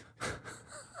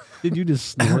 Did you just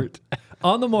snort?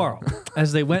 On the morrow,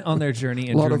 as they went on their journey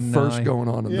A and lot drew of first nigh going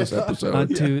on in this episode.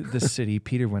 unto the city,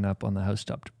 Peter went up on the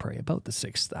housetop to pray about the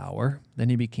 6th hour. Then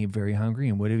he became very hungry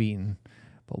and would have eaten.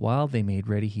 But while they made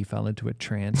ready, he fell into a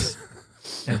trance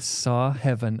and saw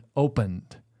heaven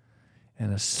opened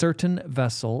and a certain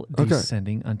vessel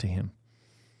descending unto him.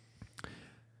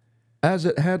 As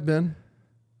it had been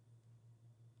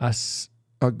a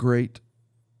great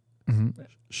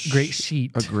Great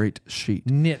sheet. A great sheet.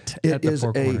 Knit It at the is four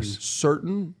a corners.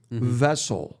 certain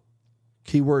vessel,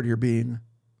 key word here being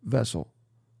vessel,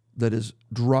 that is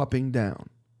dropping down.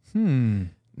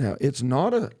 Now it's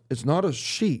not a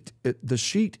sheet. The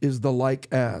sheet is the like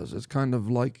as. It's kind of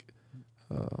like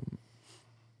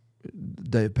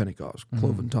Day of Pentecost,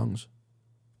 cloven tongues,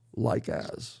 like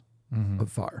as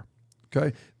of fire.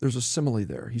 Okay, there's a simile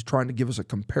there. He's trying to give us a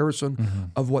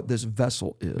comparison of what this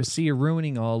vessel But is. see, you're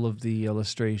ruining all of the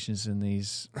illustrations in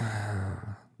these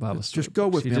Bible stories. Just go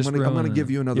with me. I'm going to give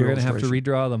you another You're going to have to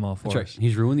illustration. redraw them all for That's right. us.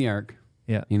 He's ruined the ark.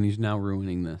 Yeah. And he's now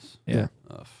ruining this. Yeah.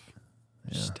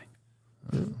 Interesting.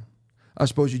 I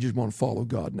suppose you just want to follow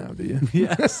God now, do you?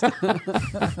 Yes.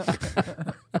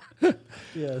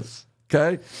 Yes.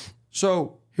 Okay,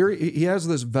 so here he has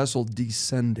this vessel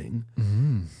descending.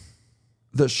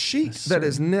 The sheet that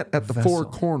is knit at the four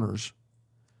vessel. corners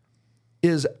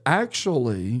is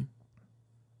actually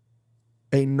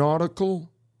a nautical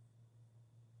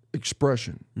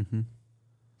expression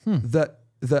that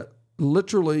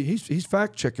literally he's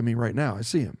fact checking me right now. I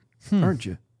see him, aren't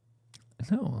you?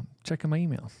 No, I'm checking my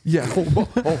email. Yeah.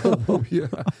 Yeah.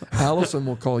 Allison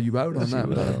will call you out on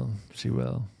that. She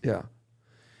will. Yeah.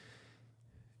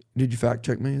 Did you fact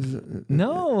check me?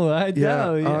 No, I Yeah.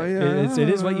 know. Oh, yeah. It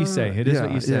is what you say. It is Yeah,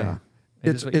 what you say. yeah.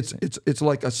 It is what you say. It's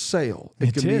like a sail.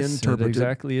 It can be is. It interpreted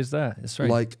exactly is that. That's right.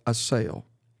 like a sail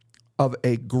of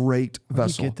a great Where do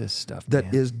vessel you get this stuff, that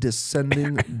man? is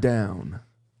descending down.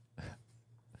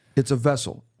 It's a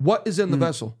vessel. What is in the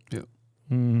vessel? Yeah.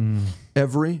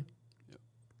 Every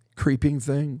creeping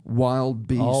thing, wild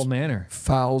beast, all manner.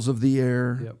 fowls of the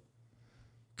air. Yep.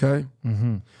 Okay?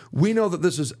 We know that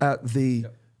this is at the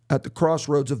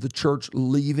crossroads of the church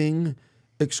leaving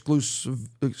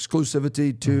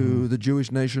exclusivity to the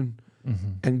Jewish nation,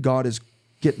 and God is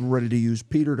getting ready to use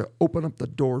Peter to open up the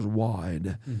doors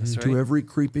wide to right. every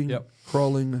creeping, Yep.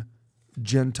 crawling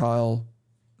Gentile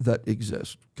that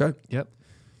exists. Okay? Yep.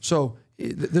 So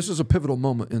this is a pivotal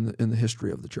moment in the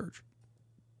history of the church.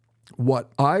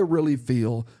 What I really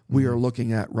feel we are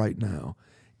looking at right now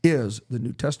is the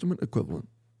New Testament equivalent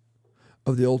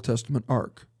of the Old Testament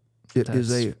ark. It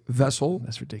is a vessel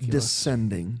That's ridiculous.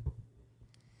 descending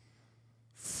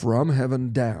from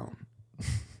heaven down.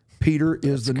 Peter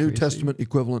is the New crazy. Testament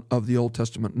equivalent of the Old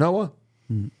Testament Noah.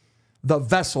 The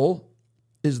vessel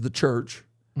is the church,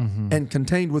 and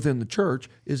contained within the church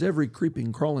is every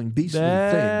creeping, crawling, beastly thing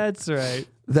That's right.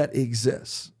 that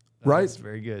exists. Right? That's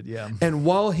very good. Yeah. And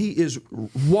while he's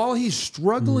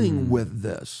struggling with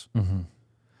this,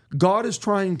 God is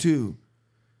trying to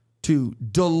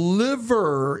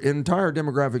deliver entire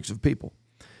demographics of people.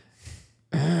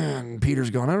 And Peter's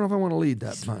going, I don't know if I want to lead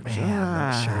that much. I'm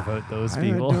not sure about those I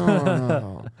people. don't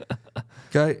know.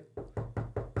 Okay.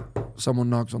 Someone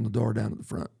knocks on the door down at the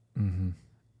front.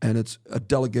 And it's a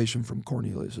delegation from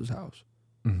Cornelius' house.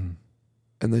 And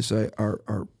they say, our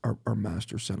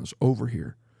master sent us over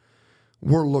here.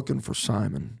 We're looking for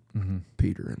Simon,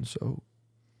 Peter. And so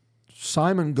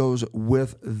Simon goes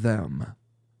with them,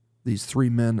 these three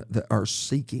men that are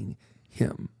seeking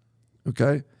him.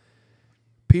 Okay?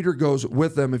 Peter goes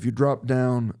with them. If you drop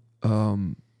down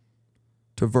to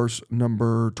verse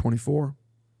number 24.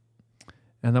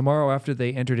 And the morrow after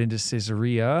they entered into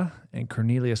Caesarea, and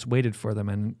Cornelius waited for them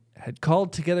and had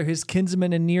called together his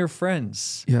kinsmen and near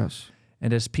friends. Yes.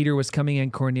 And as Peter was coming in,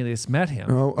 Cornelius met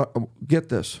him. Get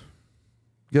this.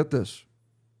 Get this.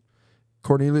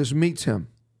 Cornelius meets him.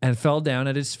 And fell down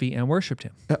at his feet and worshipped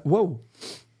him. Whoa.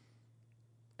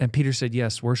 And Peter said,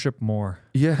 yes, worship more.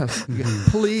 Yes.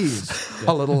 Please.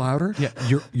 A little louder. Yeah,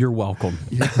 you're welcome.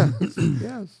 Yes.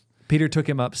 Yes. Peter took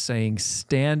him up, saying,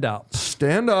 stand up.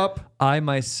 Stand up. I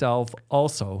myself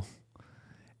also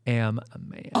am a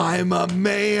man. I'm a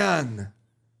man.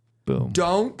 Boom.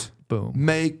 Don't Boom.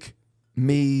 make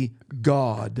me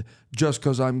God just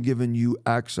because I'm giving you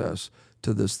access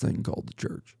to this thing called the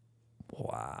church.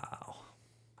 Wow.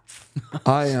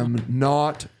 I am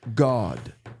not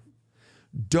God.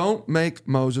 Don't make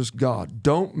Moses God.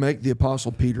 Don't make the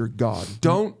Apostle Peter God.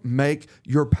 Don't make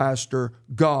your pastor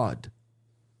God.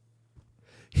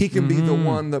 He can be the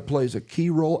one that plays a key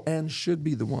role and should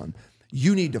be the one.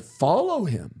 You need to follow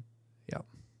him, Yep.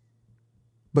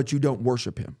 but you don't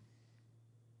worship him.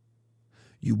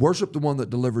 You worship the one that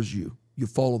delivers you. You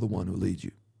follow the one who leads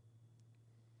you.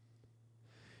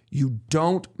 You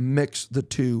don't mix the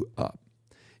two up.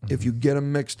 If you get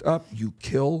them mixed up, you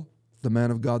kill the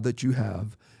man of God that you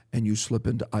have, and you slip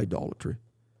into idolatry,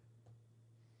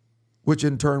 which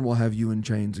in turn will have you in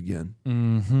chains again.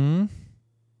 Mm-hmm.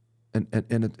 And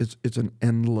it's an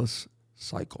endless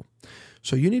cycle.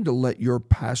 So you need to let your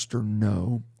pastor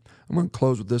know. I'm going to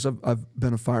close with this. I've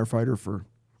been a firefighter for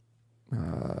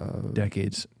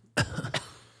Decades.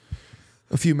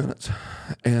 a few minutes,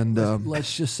 and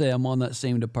Let's just say I'm on that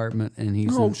same department,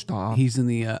 and stop. He's in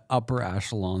the upper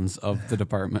echelons of the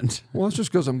department. well, it's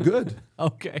just because I'm good.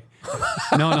 Okay.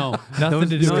 No. Nothing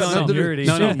to do with seniority.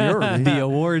 No. The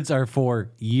awards are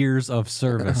for years of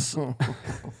service.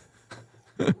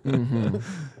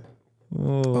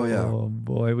 Oh, yeah.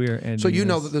 boy, we are ending. So you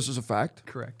know this. that this is a fact.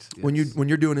 Correct. When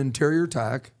you're doing interior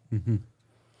attack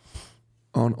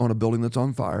on a building that's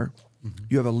on fire,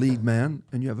 you have a lead man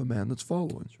and you have a man that's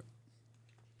following.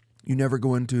 You never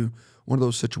go into one of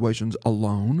those situations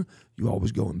alone. You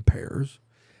always go in pairs.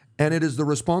 And it is the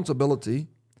responsibility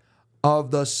of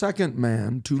the second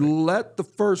man to let the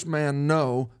first man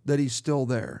know that he's still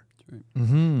there.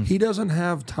 He doesn't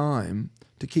have time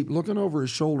to keep looking over his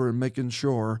shoulder and making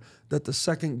sure that the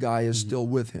second guy is still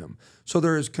with him. So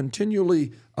there is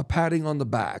continually a patting on the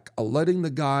back, a letting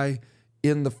the guy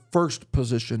in the first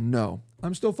position know,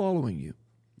 I'm still following you.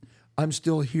 I'm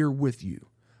still here with you.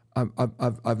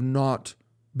 I've not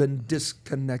been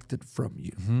disconnected from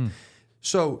you.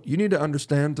 So you need to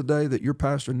understand today that your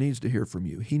pastor needs to hear from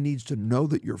you. He needs to know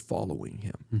that you're following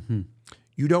him.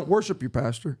 You don't worship your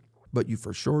pastor, but you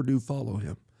for sure do follow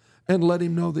him. And let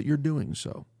him know that you're doing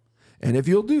so. And if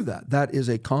you'll do that, that is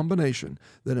a combination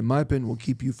that, in my opinion, will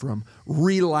keep you from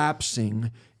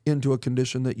relapsing into a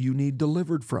condition that you need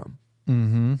delivered from.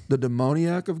 The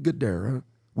demoniac of Gadara,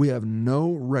 we have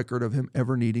no record of him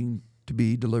ever needing to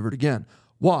be delivered again.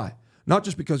 Why? Not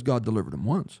just because God delivered him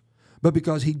once, but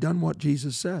because he'd done what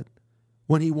Jesus said.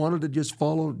 When he wanted to just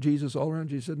follow Jesus all around,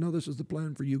 Jesus said, no, this is the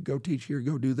plan for you. Go teach here,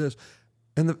 go do this.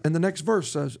 And the next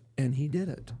verse says, and he did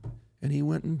it. And he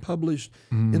went and published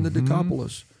in the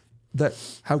Decapolis that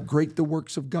how great the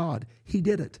works of God. He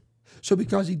did it. So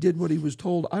because he did what he was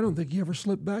told, I don't think he ever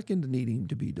slipped back into needing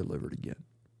to be delivered again.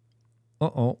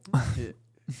 Uh-oh.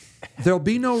 There'll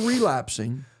be no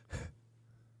relapsing.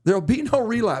 There'll be no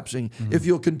relapsing if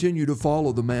you'll continue to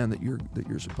follow the man that you're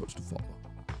supposed to follow.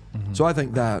 So I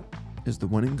think that is the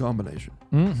winning combination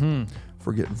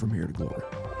for getting from here to glory.